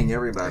going- slaying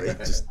everybody?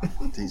 Just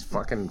he's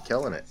fucking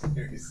killing it.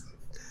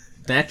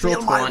 Natural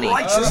Feel my 20.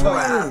 righteous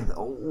wrath.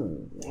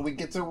 Oh. We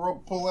get to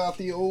pull out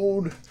the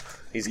old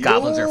These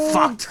goblins are old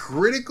fucked.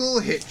 Critical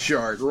hit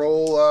chart.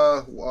 Roll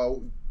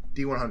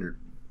D100.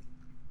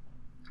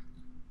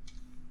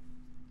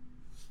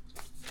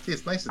 See,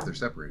 it's nice that they're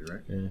separated,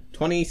 right?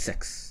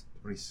 26.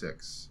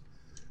 26.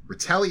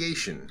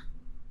 Retaliation.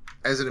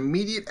 As an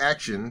immediate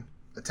action,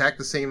 attack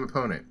the same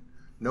opponent.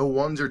 No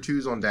 1s or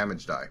 2s on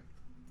damage die.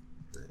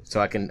 So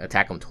I can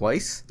attack them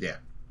twice. Yeah.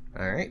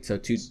 All right. So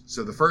 2.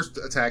 So the first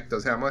attack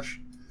does how much?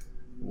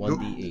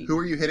 1d8. Who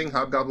are you hitting?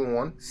 Hobgoblin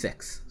 1?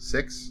 6.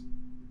 6?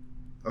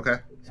 Okay.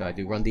 So I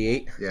do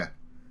 1d8. Yeah.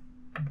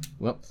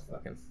 Whoops.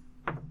 Fucking.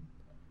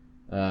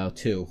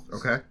 2.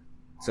 Okay.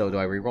 So do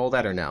I re-roll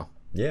that or no?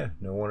 Yeah,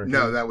 no one or two.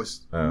 No, that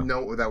was Oh.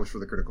 no, that was for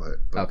the critical hit.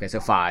 But Okay, so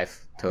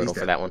 5 total He's for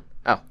dead. that one.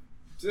 Oh,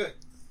 Sick.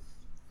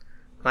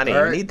 I didn't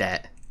All even right. need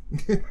that. I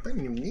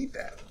didn't even need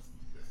that.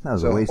 That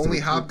was So a waste only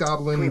of Can we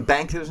Hobgoblin.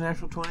 bank those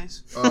natural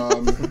 20s?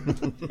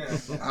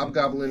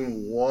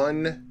 Hobgoblin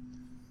 1,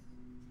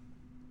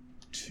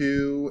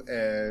 2,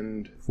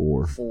 and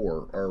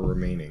 4 are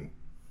remaining.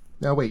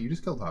 No, wait, you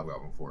just killed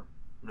Hobgoblin 4.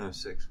 No,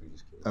 6. We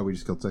just killed. Oh, we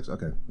just killed 6.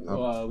 Okay. we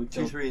 2,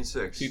 killed 3, and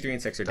 6. 2, 3,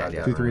 and 6 are dead.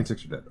 Yeah. 2, 3, and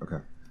 6 are dead. Okay.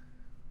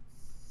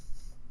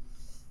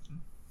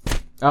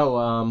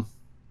 Oh,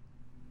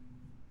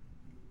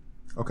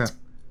 Okay.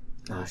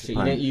 oh shit!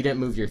 You didn't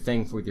move your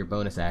thing with your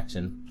bonus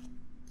action.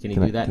 Can you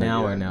Can I- do that can I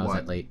now, do or that? now is What?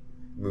 that late?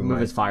 Move Move my-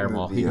 his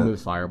fireball. move He the, can move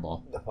his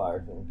fireball the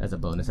fire thing. as a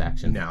bonus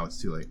action. Now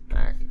it's too late. All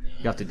right,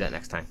 you have to do that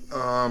next time.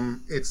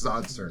 It's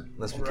Zod's turn.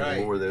 Unless we Right.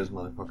 can lure those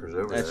motherfuckers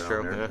over That's there true,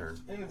 on their yeah. turn.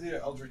 I'm gonna do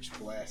Eldritch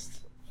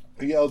Blast.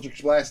 The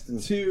Eldritch Blast.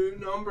 To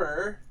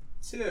number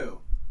 2.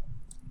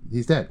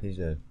 He's dead. He's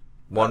dead.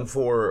 1,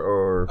 4,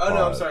 or Oh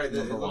no, I'm 5. sorry. It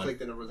Number looks one. like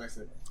the number was next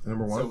to it.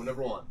 Number 1. So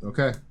number 1.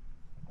 Okay.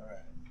 All right.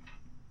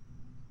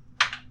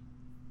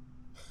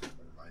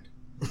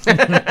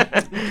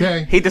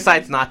 Okay. He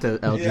decides not to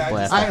Eldritch Yeah, I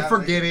Blast. I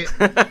forget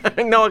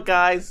it. No,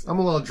 guys. I'm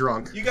a little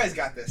drunk. You guys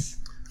got this.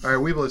 All right,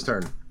 Weeble's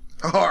turn.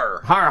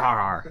 Har. Har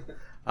har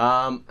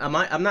har.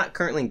 I'm not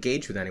currently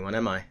engaged with anyone,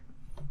 am I?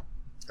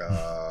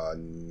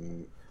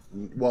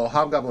 Well,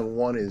 Hobgoblin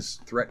 1 is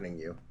threatening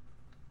you.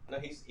 No,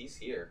 he's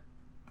here.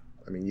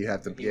 I mean, you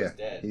have to. He Yeah, was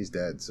dead. he's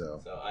dead. So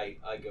So I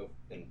go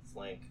and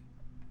flank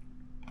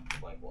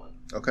 1.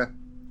 okay.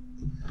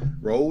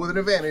 Roll with an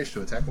advantage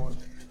to attack 1.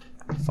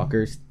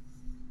 Fuckers.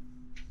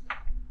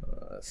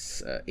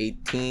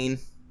 18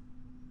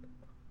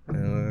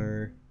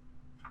 or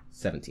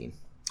 17.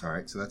 All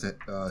right, so that's it.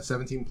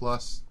 17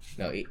 plus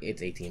No,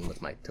 it's 18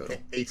 with my total.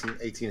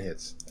 18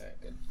 hits. All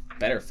right, good.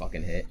 Better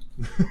fucking hit.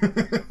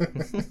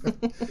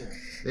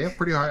 They have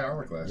pretty high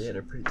armor class. Yeah,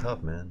 they're pretty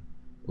tough, man.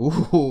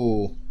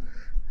 Ooh,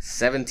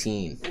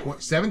 17.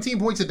 17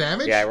 points of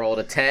damage. Yeah, I rolled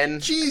a 10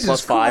 Jesus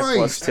plus 5 Christ.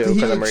 plus 2 He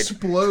because I'm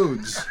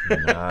explodes.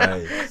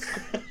 Nice.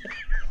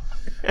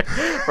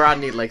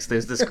 Rodney likes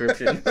this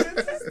description.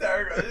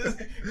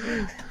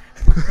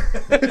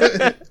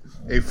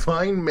 A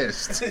fine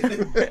mist.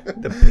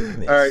 The pink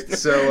mist. All right,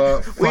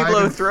 so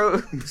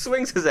Weeblo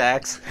swings his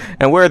axe,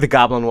 and where the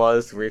goblin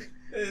was,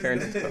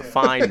 turns into a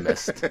fine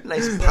mist.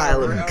 Nice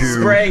pile of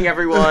goo. Spraying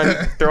everyone,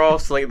 they're all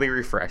slightly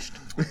refreshed.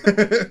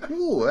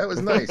 Ooh, that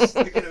was nice.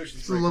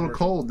 It's a little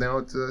cold now.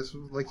 It's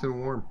like so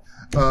warm.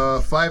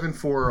 5 and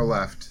 4 are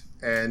left,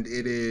 and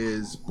it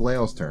is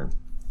Blaile's turn.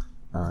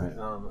 All right.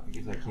 I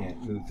guess I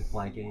can't move to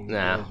flanking.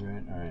 Nah. Right?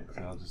 All right,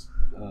 so I'll just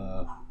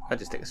I'll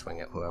just take a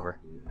swing at whoever.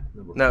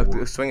 number No,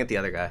 4. swing at the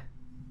other guy.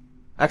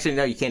 Actually,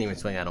 no, you can't even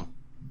swing at him.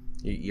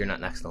 You're not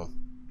next to him.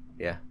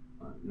 Yeah.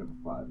 All right, number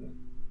 5 then.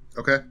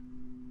 Okay.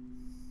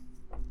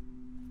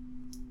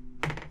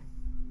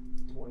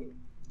 20.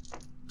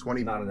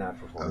 20. Not a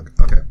natural one.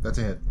 Okay, that's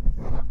a hit.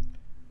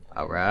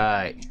 All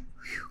right.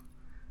 Whew.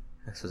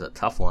 This was a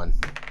tough one.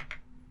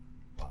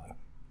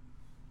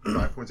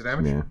 5 points of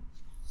damage. Yeah.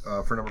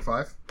 For number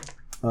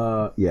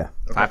 5. Yeah.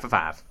 5 for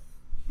 5.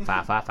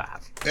 5, 5,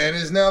 5. And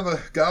it is now the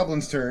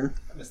goblin's turn.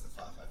 I missed the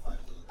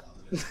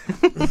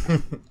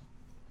 555.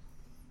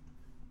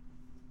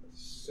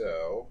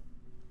 So,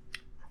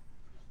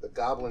 the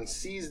goblin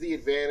sees the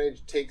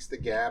advantage, takes the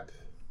gap.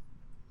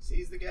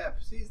 Seize the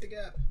gap. Seize the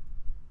gap.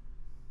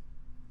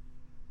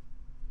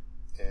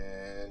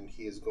 And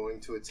he is going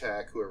to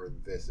attack whoever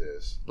this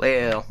is.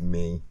 Lale.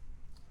 Me.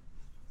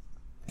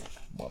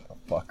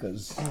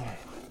 Motherfuckers.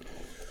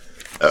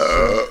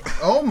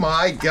 Oh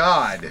my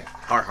god!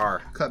 Har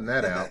har. Cutting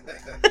that out.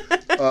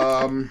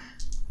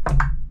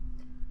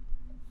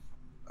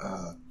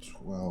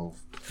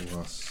 12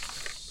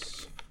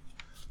 plus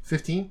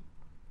 15?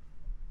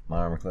 My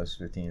armor class is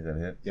 15. Is that a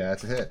hit? Yeah,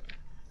 that's a hit.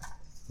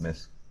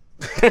 Miss.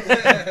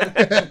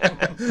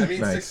 I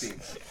mean Nice. 16.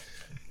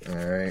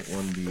 Alright,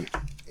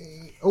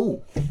 1d8.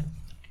 Oh!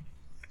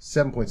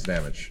 7 points of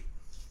damage.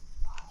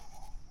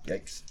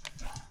 Yikes.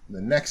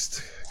 The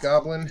next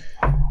goblin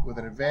with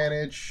an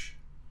advantage.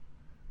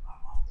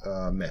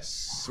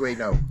 Miss. Wait,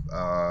 no.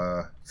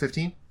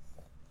 15?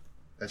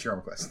 That's your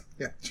armor class.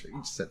 Yeah, sure, you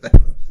just said that.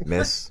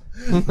 Miss.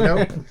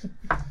 Nope.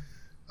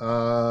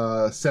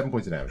 7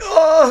 points of damage.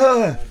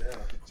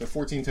 So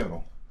 14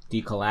 total. Do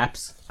you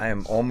collapse? I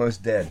am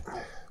almost dead.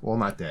 Well,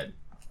 not dead.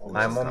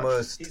 I'm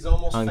almost He's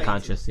almost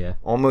Unconscious, yeah. dead.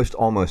 Almost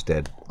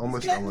dead.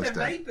 Almost Getting the dead.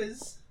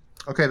 vapors.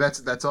 Okay,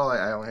 that's all.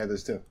 I only had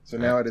those two. So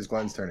now it is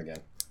Glenn's turn again.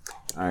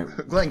 All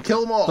right. Glenn,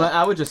 kill them all. But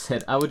I would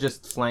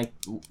just flank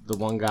the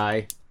one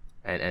guy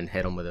and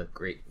hit him with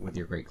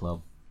your great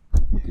club.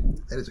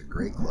 That is a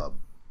great club.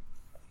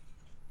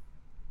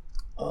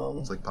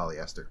 It's like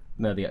polyester.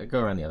 No, go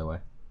around the other way.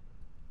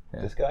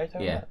 This guy?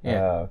 Yeah,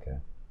 yeah. Oh, okay.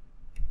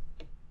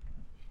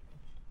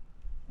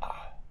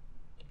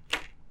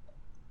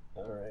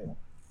 All right.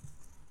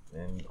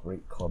 And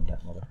great club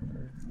that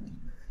motherfucker.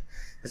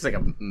 It's like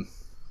a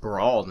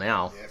brawl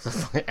now.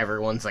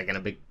 Everyone's like in a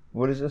big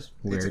What is this?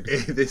 weird.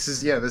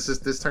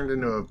 This turned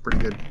into a pretty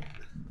good.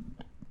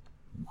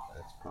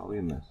 That's probably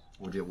a miss.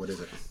 What is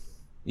it?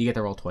 You get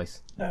to roll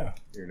twice. No.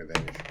 You're an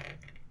advantage.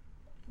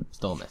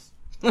 Still a miss.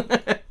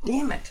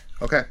 Damn it.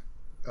 Okay.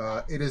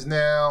 It is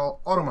now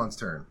Automon's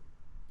turn.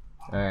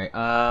 All right.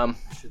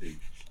 Should he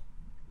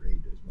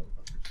raid those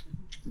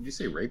motherfuckers? Did you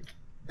say rape?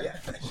 Yeah.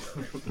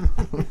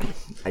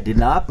 I did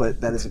not,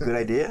 but that is a good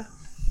idea.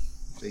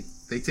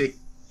 They take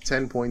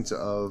 10 points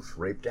of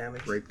Rape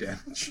damage. rape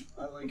damage.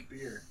 I like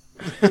beer.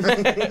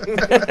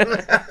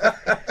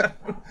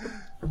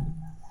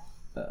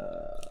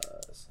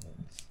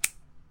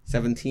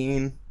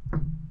 17.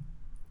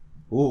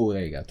 Ooh,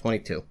 there you go.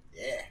 22.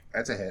 Yeah.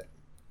 That's a hit.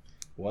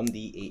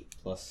 1d8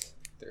 plus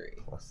 3.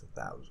 Plus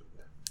 4.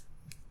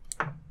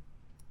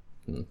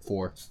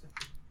 1,000.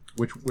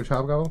 Which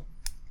hobgoblin?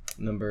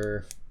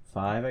 Number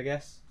 5, I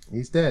guess.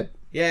 He's dead.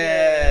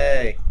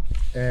 Yay!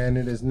 And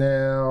it is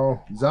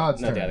now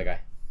Zod's Not turn. the other guy.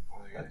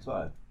 That's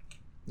fine.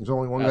 There's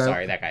only one Oh, guy.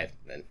 sorry, that guy.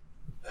 Then.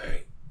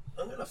 Alright.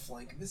 I'm gonna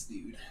flank this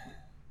dude.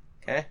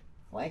 Okay.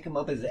 Flank him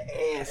up his And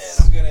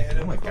ass. I'm gonna hit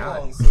him my with a God.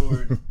 long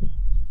sword.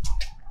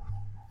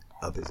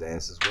 Up his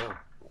ass as well.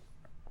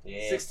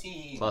 Yeah.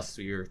 16. Plus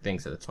your thing,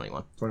 so that's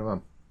 21.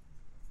 21.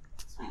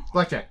 Sweet.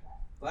 Blackjack.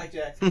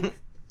 Blackjack.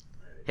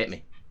 Hit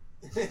me.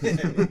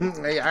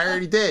 Hey, I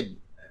already did.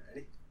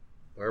 Ready?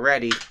 We're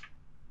ready.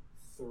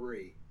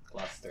 3.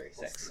 Plus 3,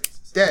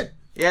 6. Dead.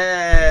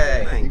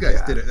 Yay! Thank You guys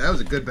God. did it. That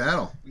was a good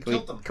battle. We Can we,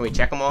 killed them. can we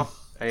check them all?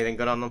 Anything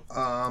good on them?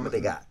 What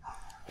they got?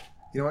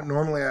 You know what?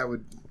 Normally I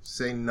would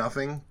say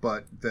nothing,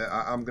 but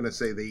I'm going to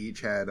say they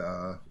each had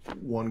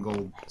 1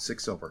 gold,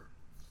 6 silver.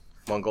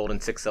 1 gold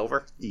and 6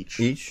 silver. Each.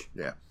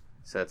 Yeah.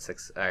 So that's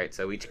 6. All right,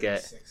 so we each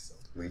get 6.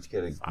 We each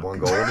get one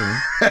gold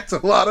and That's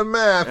a lot of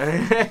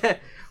math.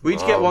 we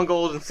each get 1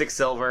 gold and 6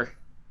 silver,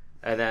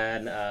 and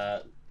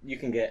then you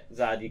can get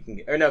Zod. You can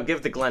get, or no,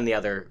 give the Glenn the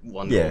other 1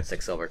 gold Yeah. and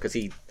 6 silver because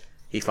he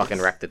fucking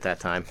wrecked it that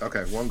time.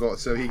 Okay, 1 gold.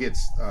 So he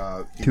gets...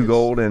 he 2 gets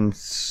gold and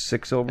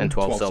 6 silver. And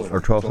 12 silver. Or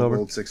 12 silver?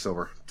 gold, 6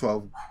 silver.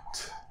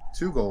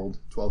 2 gold,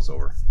 12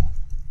 silver.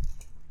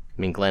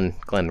 I mean, Glenn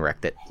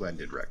wrecked it. Glenn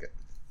did wreck it.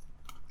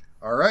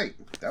 All right,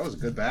 that was a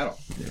good battle.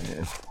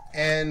 Yeah.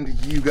 And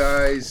you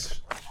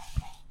guys,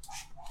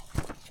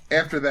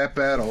 after that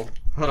battle,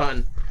 Hold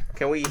on,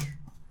 can we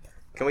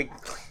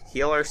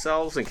heal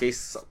ourselves in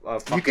case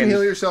a fucking you can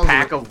heal yourselves.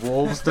 pack of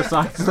wolves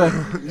decides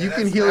to? You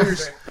can heal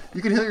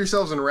you can heal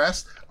yourselves and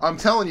rest. I'm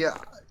telling you,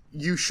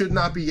 you should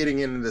not be getting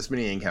into this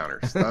many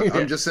encounters.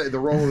 I'm just saying the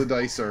roll of the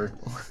dice are.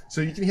 So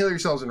you can heal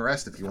yourselves and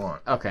rest if you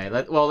want. Okay,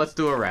 let's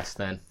do a rest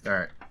then. All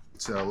right.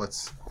 So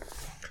let's.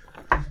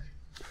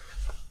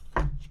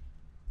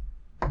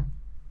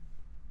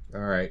 All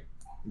right.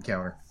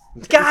 Encounter.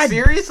 God,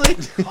 seriously?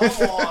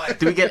 Come on.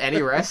 Do we get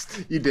any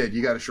rest? You did.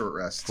 You got a short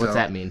rest. What's so,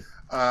 that mean?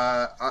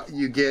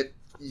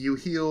 You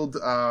healed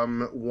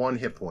 1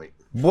 hit point.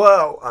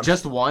 Whoa!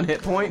 Just 1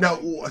 hit point?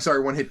 No,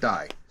 sorry, 1 hit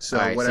die. So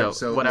Alright, whatever.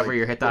 so whatever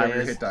your hit die whatever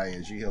is? your hit die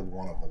is, you healed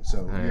 1 of them.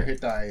 So your Alright.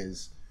 hit die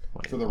is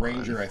for the 21.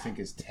 ranger, I think,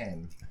 is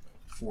 10.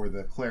 For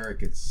the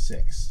cleric, it's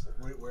 6.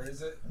 Where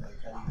is it?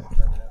 Like, how do you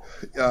determine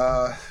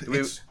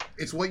that?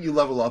 It's what you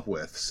level up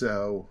with.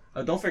 So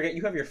Oh, don't forget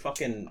you have your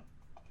fucking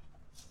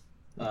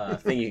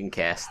thing you can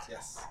cast.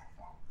 Yes.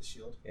 The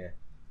shield? Yeah.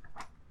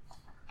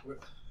 Wait,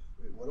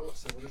 what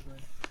is my...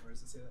 Where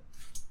does it say that?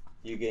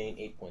 You gain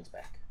 8 points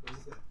back. Where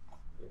does it say?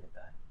 Your hit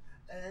die.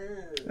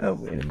 Oh,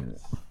 wait a minute.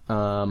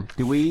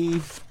 Do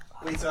we?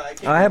 Wait, so I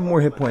can't... I have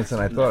more hit points than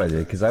I thought I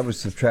did because I was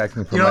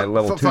subtracting from my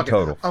level 2 fuck it.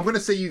 total. I'm gonna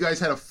say you guys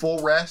had a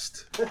full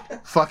rest.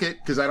 Fuck it,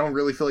 because I don't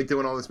really feel like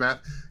doing all this math.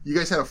 You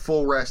guys had a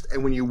full rest,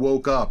 and when you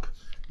woke up,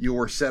 you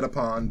were set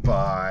upon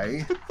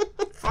by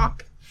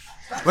Fuck.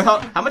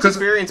 Well, how much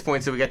experience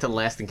points did we get to the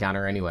last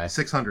encounter anyway?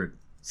 600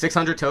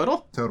 600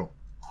 total? total.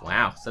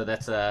 Wow. So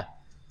that's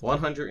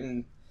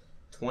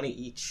 120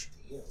 each.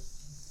 That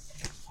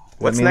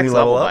What's mean we next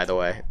level level, up? by the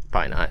way?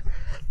 Probably not.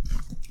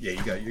 Yeah,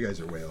 you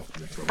guys are way off the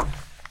next level.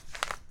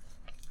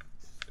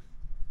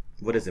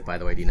 What is it, by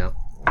the way? Do you know?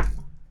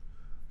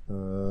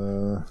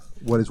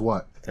 What is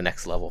what? The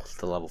next level,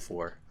 to level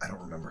 4. I don't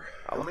remember.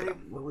 How many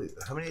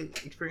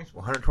experience?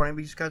 120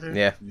 we just got there?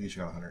 Yeah. You each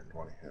got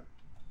 120.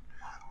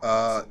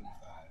 Yeah.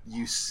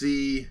 You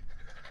see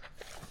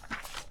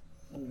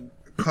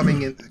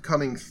coming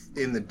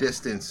in the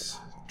distance,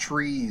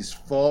 trees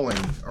falling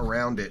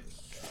around it.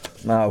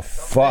 Oh,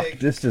 fuck.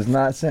 This does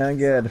not sound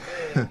good.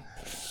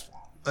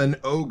 An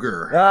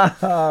ogre.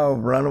 Oh,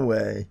 run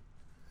away.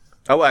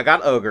 Oh, I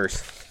got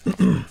ogres.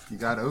 You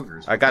got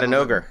ogres. I got an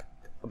ogre.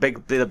 A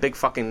big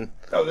fucking.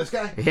 Oh, this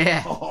guy?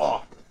 Yeah.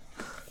 Oh.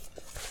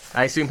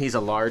 I assume he's a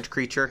large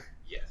creature.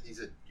 Yeah, he's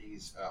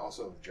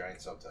also a giant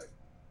subtype.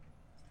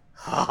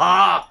 Ha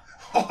ha!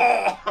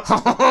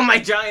 Oh, my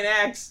giant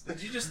axe!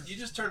 Did you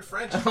just turned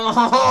French?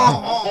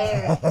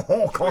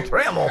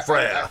 Contraire, mon I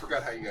frère.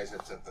 forgot how you guys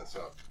had set this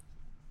up.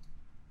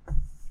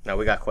 No,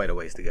 we got quite a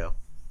ways to go.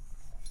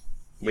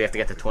 We have to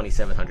get to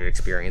 2,700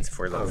 experience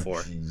for level 4.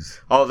 Jeez.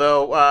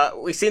 Although,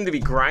 we seem to be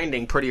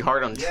grinding pretty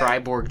hard on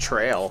Triborg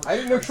Trail. I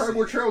didn't know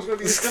Triborg Trail was going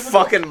to be This this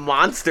difficult. fucking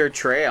monster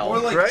trail. More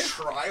like Right?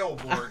 Trial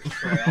Board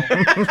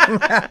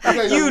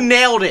Trail. You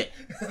nailed it.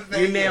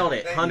 Thank You nailed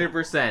it. Thank you.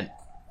 100%.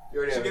 You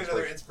already Should have get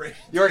another inspiration.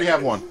 inspiration. You already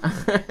have one.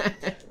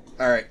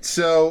 All right,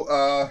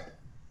 so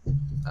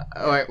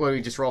Alright, what do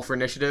we just roll for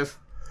initiative?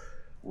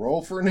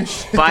 roll for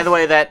initiative. By the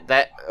way,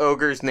 that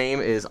ogre's name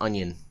is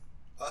Onion.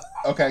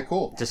 Okay,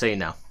 cool. Just so you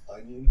know.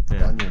 Onion.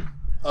 Yeah.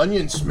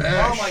 Onion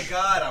smash. Oh my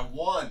god, I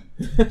won.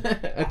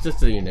 It's just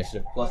the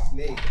initiative. Plus,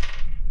 Me.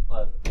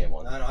 yeah,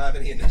 one. I don't have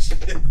any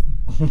initiative.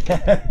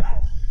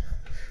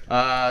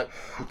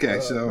 Okay,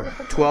 so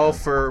 12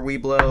 for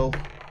Weeblo,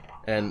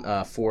 and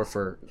 4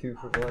 for 2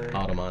 for Glenn.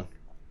 Automon.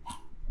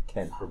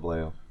 10 for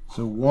Blail.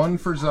 1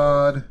 for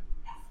Zod.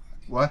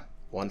 What?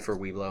 1 for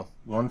Weeblo.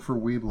 1 for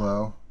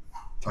Weeblo.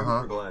 2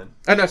 Uh-huh. for Glenn.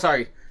 Oh, no,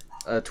 sorry.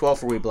 12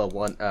 for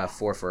Weeblo,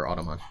 4 for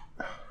Automon.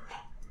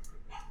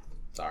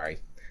 Sorry.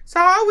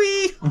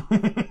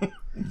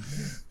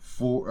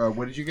 4.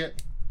 What did you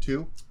get?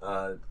 2.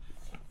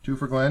 2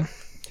 for Glenn.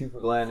 2 for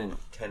Glenn and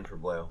 10 for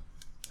Blail.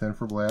 10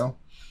 for Blail.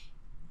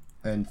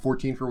 And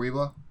 14 for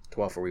Weeblo.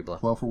 12 for Weeblo.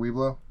 12 for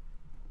Weeblo.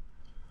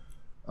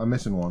 I'm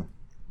missing 1.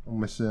 I'm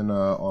missing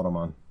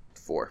Automon.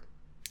 4.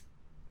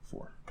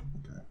 4.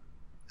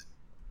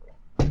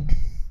 Okay.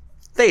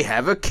 They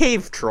have a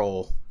cave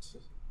troll.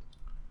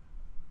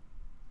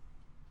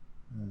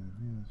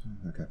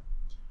 Okay.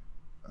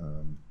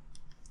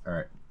 All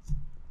right.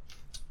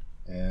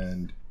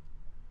 And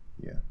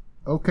yeah.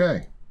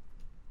 Okay.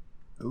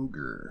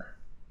 Ogre.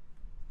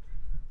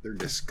 They're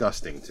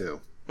disgusting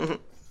too.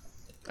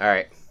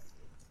 Alright.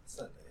 It's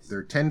not nice.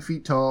 They're 10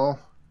 feet tall,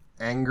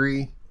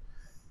 angry,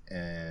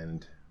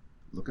 and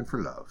looking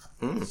for love.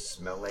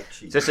 Smell like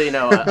cheese. Just so you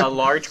know, a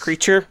large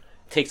creature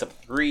takes up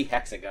 3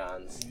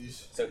 hexagons.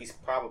 So he's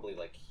probably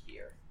like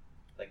here.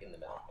 Like in the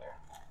middle there.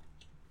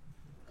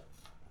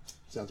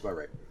 Sounds about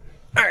right.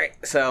 Alright,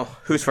 so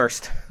who's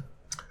first?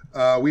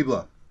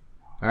 Weeblo.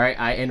 Alright,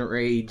 I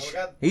enrage. Oh my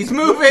God. He's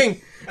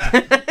moving!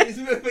 He's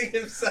moving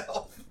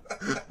himself.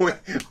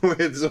 with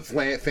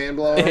the fan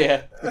blower.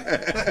 Yeah.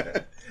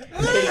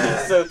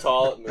 He's so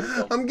tall it moves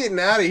him. I'm getting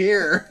out of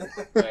here.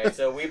 Alright,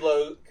 so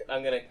Weeblo,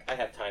 I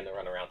have time to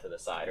run around to the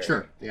side. Right?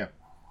 Sure. Yeah.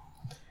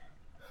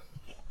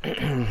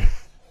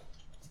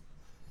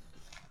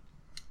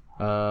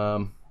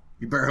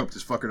 You better hope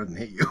this fucker doesn't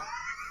hit you.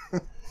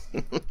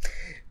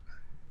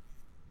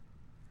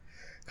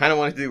 Kind of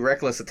wanted to do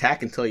reckless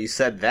attack until you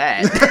said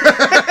that.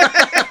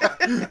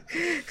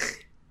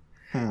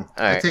 I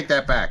Alright. take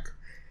that back.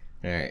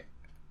 Alright.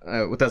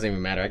 It doesn't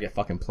even matter. I get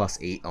fucking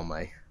 +8 on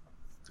my...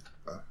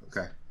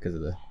 Okay. Because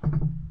of the...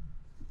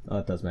 Oh,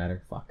 it does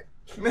matter. Fuck.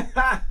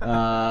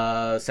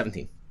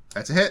 17.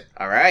 That's a hit.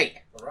 Alright.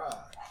 Hurrah.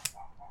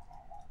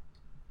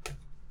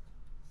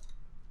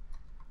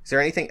 Is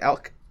there anything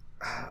else?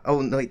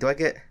 Oh, no, wait, do I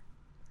get...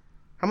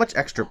 How much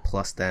extra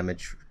plus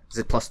damage? Is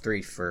it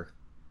 +3 for...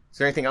 Is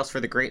there anything else for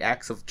the Great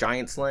Axe of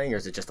Giant Slaying, or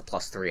is it just a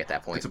 +3 at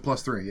that point? It's a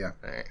 +3. Yeah.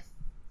 Alright.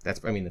 That's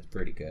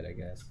pretty good, I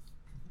guess.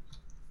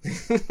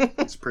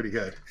 It's pretty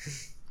good.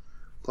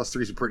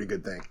 +3 is a pretty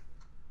good thing.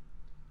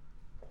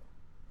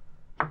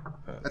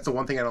 That's the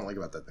one thing I don't like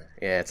about that thing.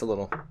 Yeah, it's a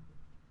little...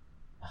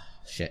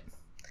 Shit.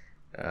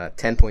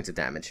 10 points of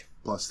damage.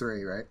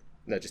 +3, right?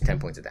 No, just 10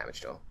 points of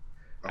damage total.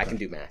 I Okay. can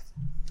do math.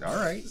 All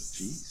right.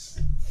 Jeez.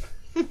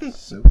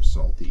 So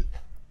salty.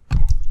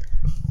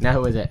 Now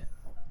who is it?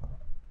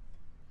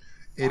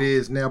 It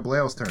is now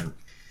Blail's turn.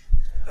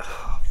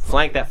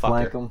 Flank that fucker.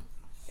 Flank him.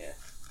 Yeah.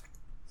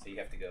 So you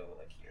have to go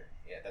like here.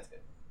 Yeah, that's good.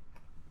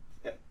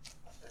 Yep.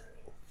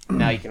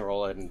 Now you can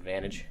roll at an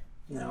advantage.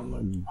 Now I'm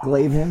gonna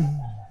glaive him.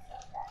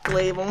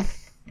 Glaive him.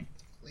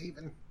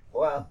 Leaving.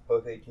 Wow,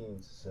 both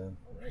 18s. So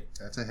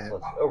That's a hit.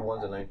 plus, oh,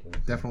 one's a 19.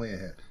 Definitely a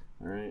hit.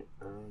 All right.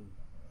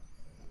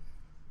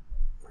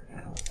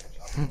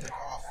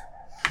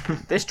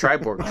 This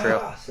Triborg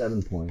Trail.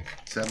 7 points.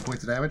 7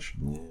 points of damage.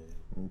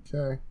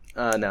 Okay.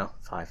 No,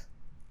 5.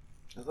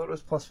 I thought it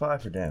was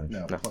 +5 for damage.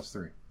 No, No.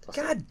 +3.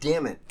 God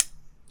damn it.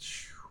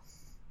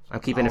 I'm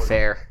keeping it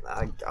fair.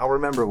 I'll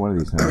remember one of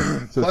these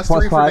times. So it's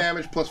 +3 for +5.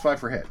 damage, +5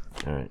 for hit.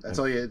 All right. That's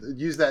all you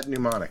use that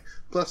mnemonic.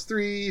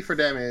 +3 for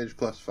damage,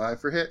 +5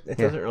 for hit. It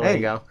Yeah, doesn't really. there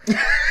you go.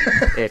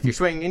 If you're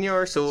swinging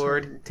your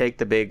sword, take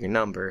the bigger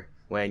number.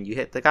 When you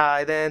hit the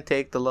guy, then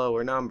take the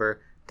lower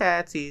number.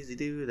 That's easy to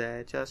do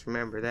that. Just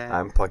remember that.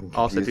 I'm fucking confused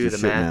Also do as the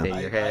shit math now. in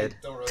your head.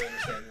 I don't really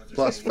understand what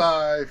Plus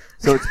 5.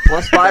 So it's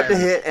 +5 to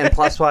hit and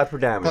 +5 for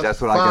damage. Plus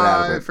That's what I get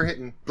out of 5 it. for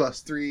hitting.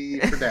 +3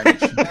 for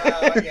damage.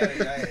 I get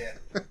it. I get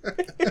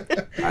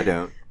it. I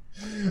don't.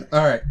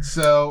 All right.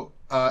 So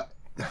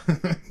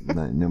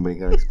Nobody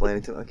gonna explain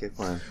it to me? Okay,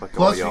 fine. Fuck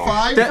all plus y'all.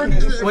 5 That-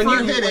 for when for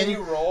you- hitting. When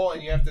you roll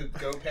and you have to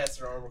go past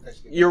your armor because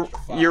you get Your extra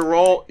 5.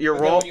 roll But then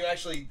roll when you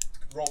actually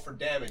roll for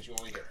damage, you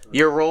only get 3.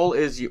 your roll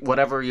is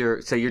whatever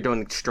your so you're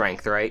doing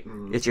strength, right?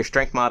 It's your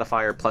strength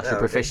modifier plus your No,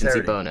 proficiency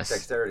dexterity. bonus.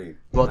 Dexterity.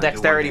 Well, I do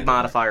dexterity one-handed.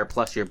 modifier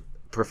plus your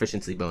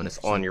proficiency bonus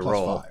on your Plus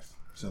roll. 5.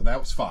 So that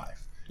was 5.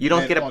 You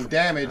don't And get a on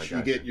damage.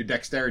 You get your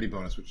dexterity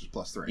bonus, which is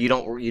 +3. you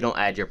don't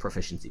add your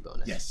proficiency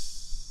bonus.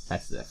 Yes.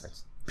 That's the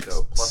difference.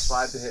 So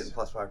 +5 to hit and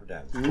 +5 for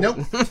damage. Nope.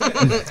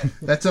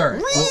 That's all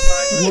right.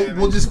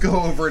 We'll just go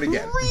over it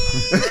again.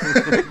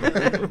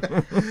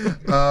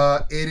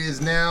 It is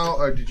now.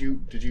 Did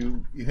you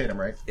hit him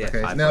right? Yeah, Okay.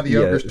 It's 5. now the Yeah,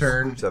 ogre's it's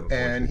turn, 7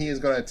 and he is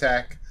going to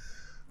attack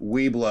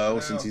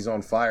Weeblow since he's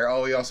on fire.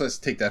 Oh, he also has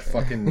to take that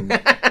fucking.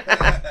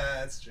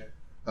 That's true.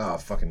 Oh,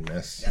 fucking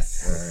miss.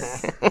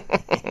 Yes.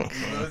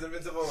 Those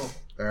invincible.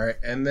 All right,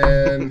 and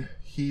then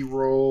he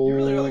rolls. You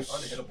really are like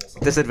unhittable.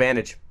 Sometimes.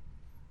 Disadvantage.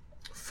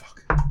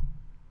 Fuck.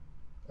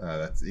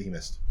 That's he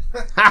missed.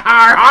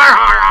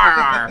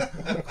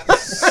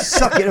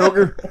 Suck it,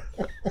 ogre.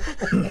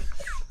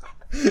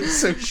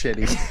 So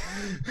shitty.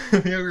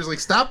 The ogre's like,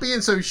 stop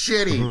being so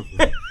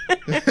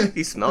shitty.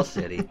 He smells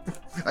shitty.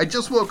 I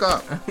just woke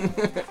up. All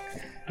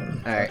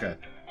right. Okay.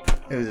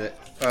 Who's it?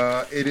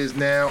 It is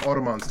now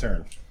Automon's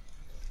turn.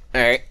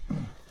 All right.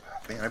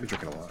 Man, I've been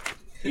drinking a lot.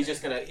 He's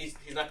just gonna. He's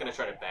not gonna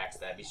try to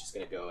backstab. He's just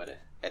gonna go at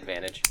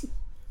advantage.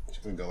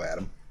 Just gonna go at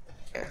him.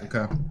 Yeah.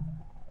 Okay.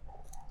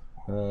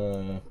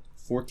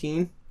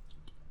 14.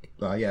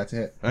 Yeah, that's a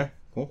hit. All right.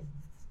 Cool.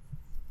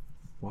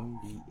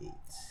 1d8.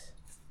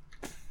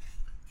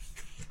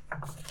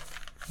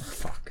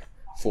 Fuck.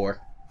 4.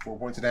 4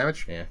 points of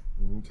damage. Yeah.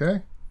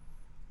 Okay.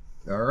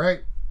 All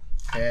right.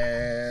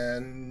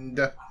 And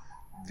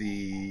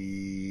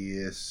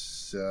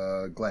this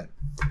Glenn.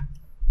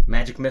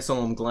 Magic missile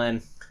on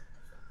Glenn.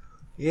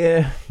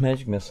 Yeah,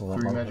 magic missile.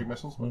 3 magic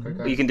missiles. Okay,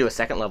 guys. You can do a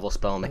second level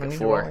spell and make it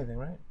 4. Anything,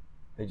 right?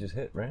 They just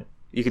hit, right?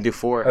 You can do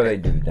 4. Oh, they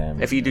do the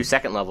damage. If you do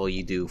second level,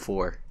 you do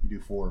 4. You do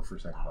 4 for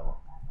second level.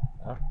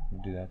 Oh,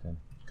 we'll do that then.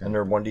 Okay. And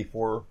they're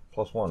 1d4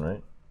 plus 1,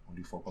 right? We'll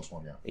do 4 plus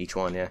 1, yeah. Each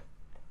one, yeah.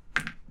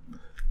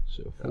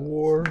 So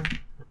 4,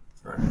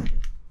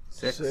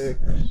 6.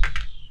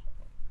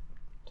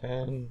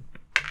 10,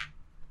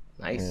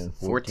 Nice. and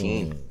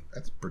 14.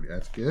 That's pretty.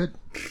 That's good.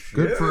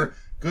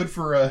 Good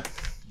for a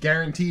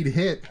guaranteed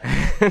hit.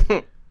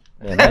 Yeah,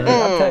 I'm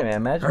telling you,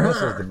 man, magic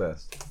missile is the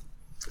best.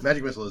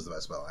 Magic missile is the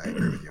best spell. I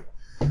agree with you.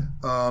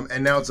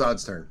 And now it's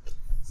Zod's turn.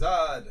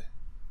 Zod.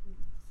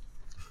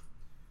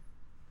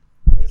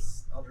 I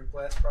guess Eldritch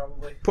Blast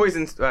probably.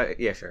 Poison.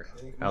 Yeah, sure.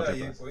 No, Eldritch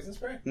you Blast. poison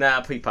spray?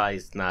 Nah, he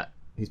probably's not.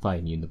 He's probably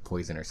immune to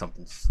poison or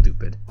something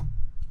stupid.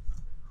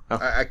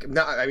 I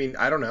mean,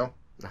 I don't know.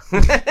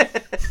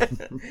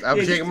 I'm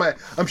shaking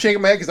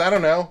my head because I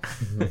don't know.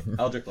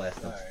 Eldritch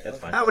Blast. Alright, That's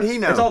fine. How would he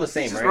know? It's all the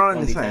same, He's just right?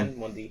 running the 1d10, same.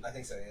 1d. I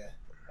think so, yeah.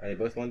 Are they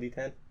both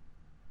 1d10?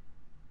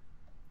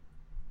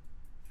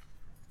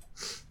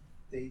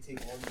 They take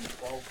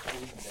 1d12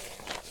 poison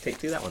damage. Take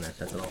 2 that one then.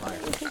 That's a little higher.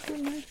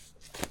 Okay.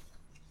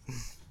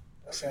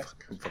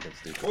 I'm fucking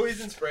stupid.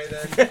 Poison spray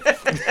then.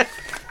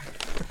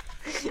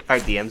 Our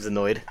DM's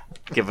annoyed,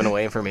 giving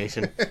away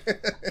information.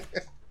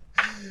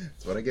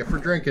 That's what I get for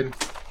drinking.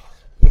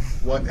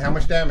 What? How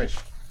much damage?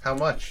 How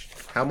much?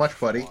 How much,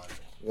 buddy?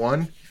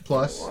 1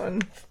 plus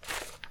 1.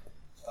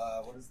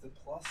 What is the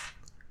plus?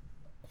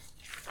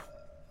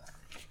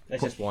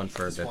 That's just 1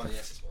 for It's the. 1,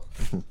 yes,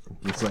 it's 1.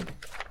 It's like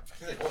I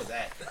feel like, what was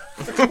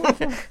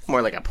that?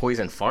 More like a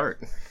poison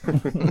fart.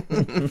 and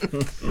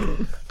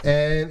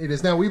it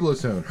is now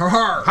Weeblow's turn. Har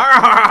har!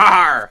 Har har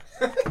har!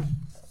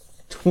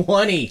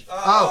 20.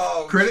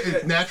 Oh,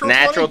 credit natural.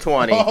 Natural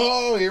 20.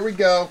 Oh, here we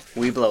go.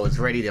 Weeblow is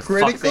ready to fuck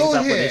Critical things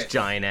up with hit. his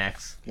giant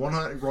axe.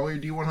 100. Roll your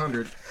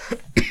D100.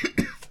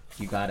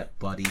 You got it,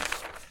 buddy.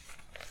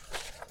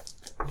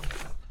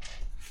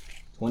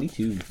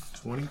 22.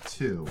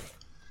 22.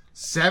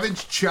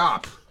 Savage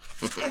chop.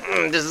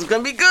 This is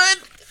gonna be good.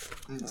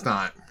 It's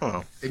not.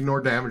 Oh,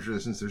 Ignore damage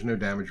resistance. There's no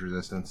damage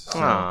resistance. So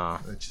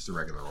Aw. it's just a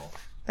regular roll.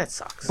 that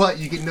sucks. But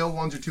you get no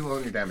 1s or 2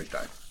 on your damage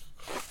die.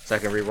 So I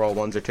can re-roll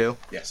 1s or 2.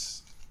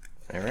 Yes.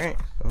 All right.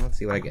 Well, let's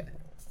see what I get.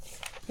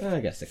 I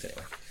got 6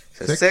 anyway.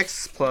 So 6?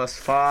 6 plus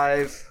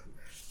 5.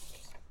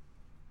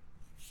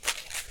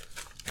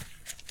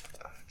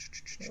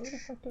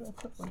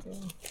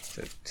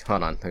 So,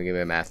 hold on. Let me give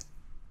you a math.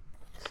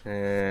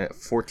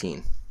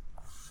 14.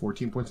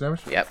 14 points of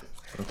damage? Yep.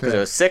 Okay.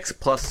 So 6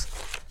 plus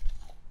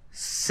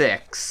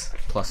 6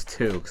 plus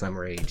 2 because I'm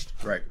raged.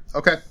 Right.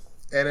 Okay.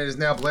 And it is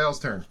now Blaile's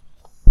turn.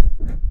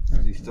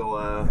 Is he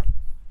still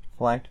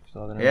Flanked.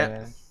 Still got an Yeah.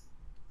 advantage.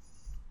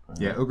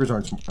 Yeah, ogres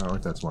aren't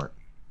that smart.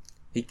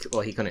 He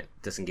couldn't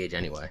disengage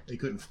anyway. They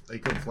couldn't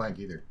flank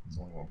either. It's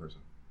only one person.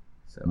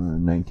 So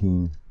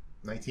 19.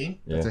 19?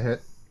 Yeah. That's a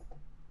hit.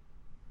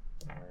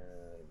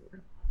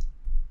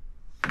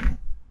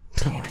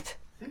 damn it.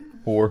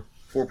 4.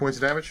 4 points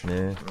of damage?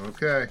 Yeah.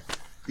 Okay.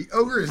 The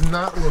ogre is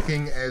not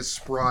looking as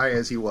spry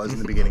as he was in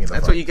the beginning of the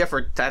That's fight. what you get for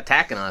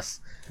attacking us.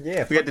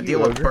 Yeah. We had to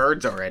deal with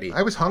birds already.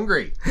 I was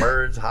hungry.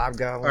 Birds,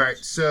 hobgoblins. All right,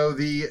 so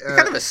the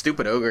Kind of a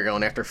stupid ogre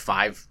going after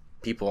 5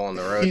 people on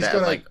the road He's that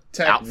gonna like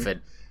attack-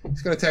 outfit.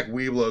 he's going to attack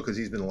Weeblow because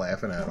he's been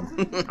laughing at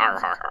him. Har,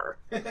 har,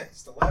 har.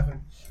 Still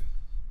laughing.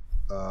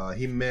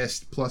 He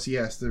missed, plus he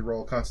has to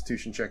roll a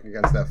Constitution check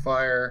against that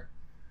fire,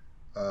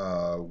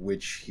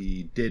 which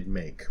he did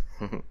make.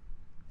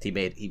 He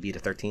beat a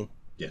 13.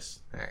 Yes.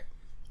 All right.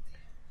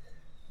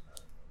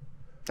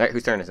 right,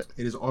 whose turn is it?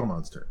 It is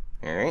Automon's turn.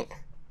 All right.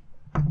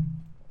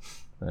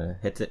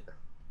 Hits it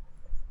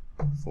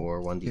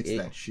for 1d8. Hits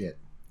that shit.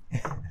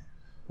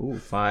 Ooh,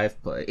 5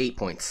 + 8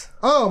 points.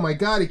 Oh my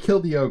god, he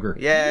killed the ogre.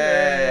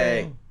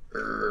 Yay!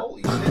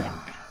 Holy shit. That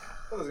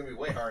was gonna be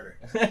way harder.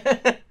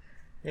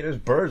 Hey, those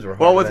birds were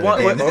Well, hard. with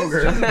one, with,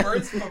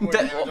 Birds fuck more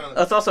damage on it.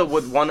 that's also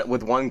with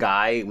one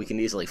guy, we can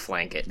easily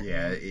flank it.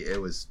 Yeah,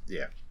 it was.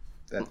 Yeah,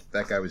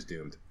 that guy was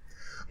doomed.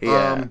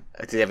 Yeah.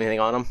 Does he have anything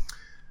on him?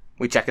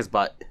 We check his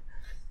butt.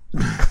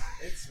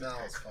 It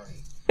smells funny.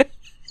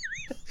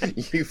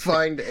 You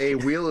find a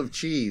wheel of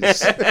cheese.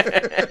 Don't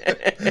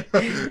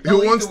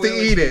Who wants the to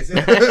wheel eat of cheese.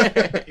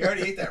 it? You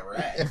already ate that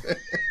rat.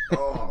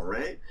 Oh,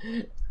 right?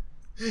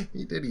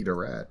 He did eat a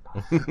rat.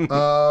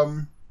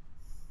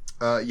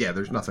 Yeah,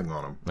 there's nothing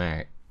on him. All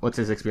right. What's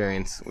his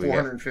experience? We got-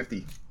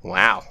 450.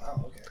 Wow.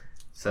 Oh, okay.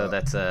 So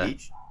that's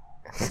Each?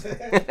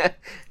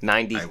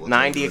 90 I will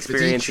 90 tell you if it's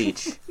experience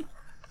each.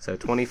 So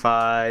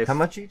 25. How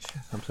much each?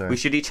 I'm sorry. We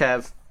should each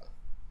have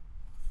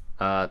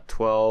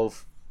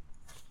 12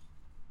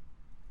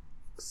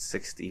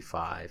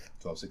 65.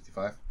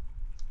 1265.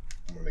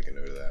 I'm gonna make a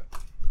note of that.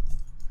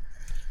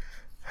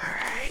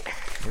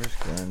 Where's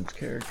Glenn's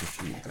character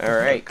sheet? All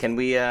right. Can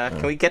we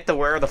get to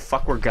where the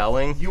fuck we're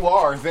going? You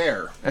are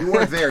there. You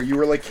were there. You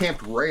were like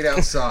camped right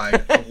outside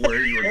of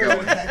where you were going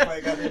Attacked by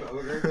a goddamn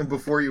ogre.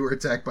 before you were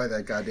attacked by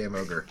that goddamn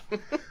ogre.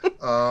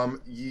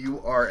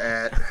 You are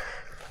at.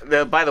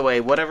 By the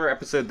way, whatever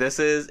episode this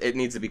is, it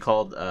needs to be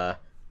called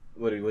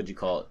what would you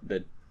call it?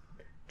 The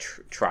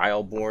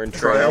Trialborn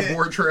Trail. Trial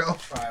Board Trail.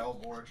 Trial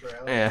board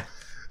trail. Yeah.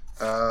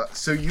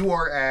 So you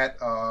are at.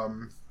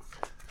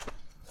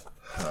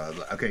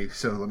 Okay,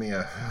 so let me.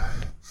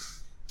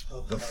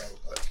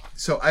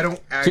 So I don't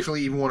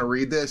actually even want to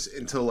read this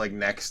until like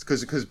next,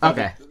 because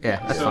Okay.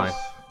 Yeah, that's So, fine.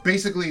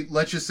 basically,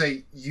 let's just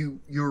say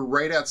you're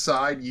right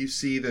outside. You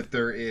see that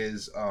there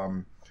is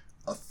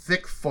a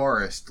thick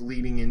forest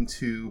leading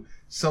into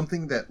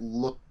something that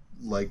looked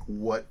like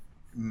what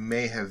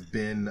may have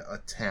been a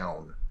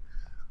town.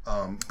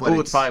 But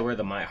It's probably where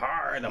the miner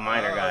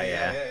guy.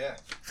 Yeah. Yeah.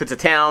 If it's a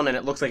town and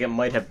it looks like it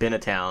might have been a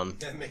town.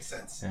 That makes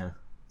sense. Yeah.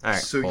 All right.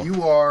 So cool.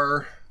 you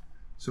are.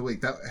 So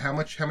wait, how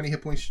many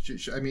hit points?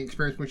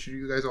 Experience points should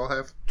you guys all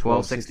have?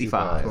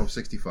 1265.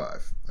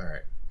 1265. All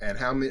right. And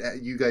how many?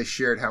 You guys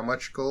shared how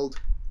much gold?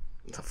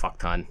 It's a fuck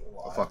ton.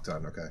 A fuck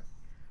ton. Okay.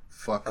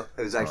 Fuck.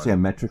 It was actually a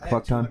metric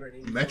fuck ton.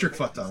 Metric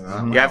fuck ton.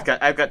 Huh? Yeah, I've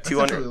got That's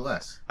 200. actually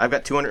less. I've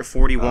got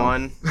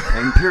 241.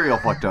 Imperial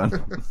fuck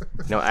ton.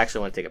 No, I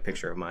actually want to take a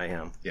picture of my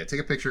Yeah, take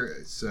a picture.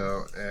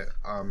 So,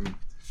 and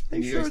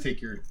you sure? guys take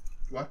your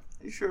what?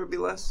 You sure it'd be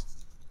less?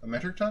 A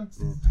metric ton?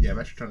 Yeah, a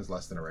metric ton is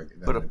less than an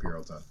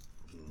imperial ton.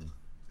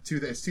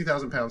 It's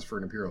 2,000 pounds for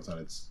an imperial ton.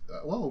 It's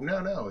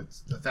no,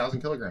 it's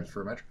 1,000 kilograms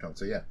for a metric ton.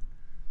 So yeah,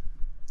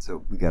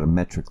 So we got a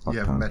metric fuck you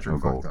have a ton metric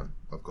of fuck gold. ton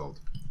of gold.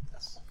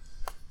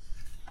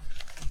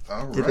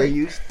 All right. Did they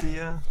use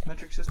the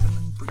metric system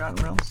in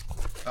Forgotten Realms?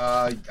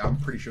 I'm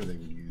pretty sure they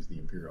would use the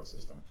imperial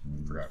system,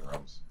 Forgotten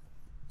Realms,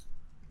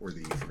 or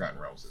the Forgotten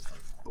Realms system.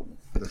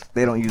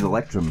 They don't use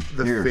Electrum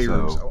The here,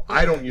 favors. so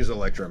I don't use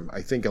Electrum.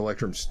 I think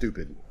Electrum's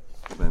stupid.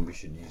 Then we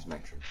should use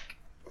metric.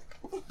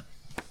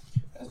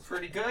 That's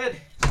pretty good.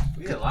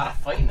 We did a lot of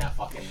fighting that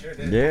fucking. Sure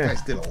did. You yeah.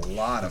 guys did a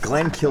lot of.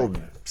 Glenn fucking killed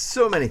fighting.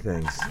 so many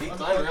things.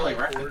 Glenn really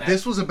wrecked that.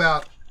 This was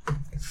about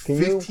Can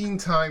you- 15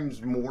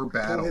 times more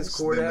battles his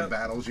cord than out? the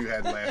battles you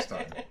had last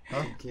time.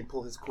 Huh? Can you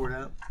pull his cord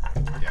out?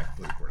 Yeah,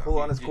 pull the cord out. Pull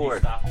on his Did you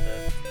cord. stop the-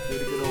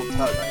 Give it a good old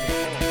tug.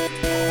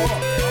 Hold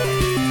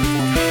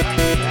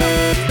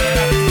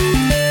on.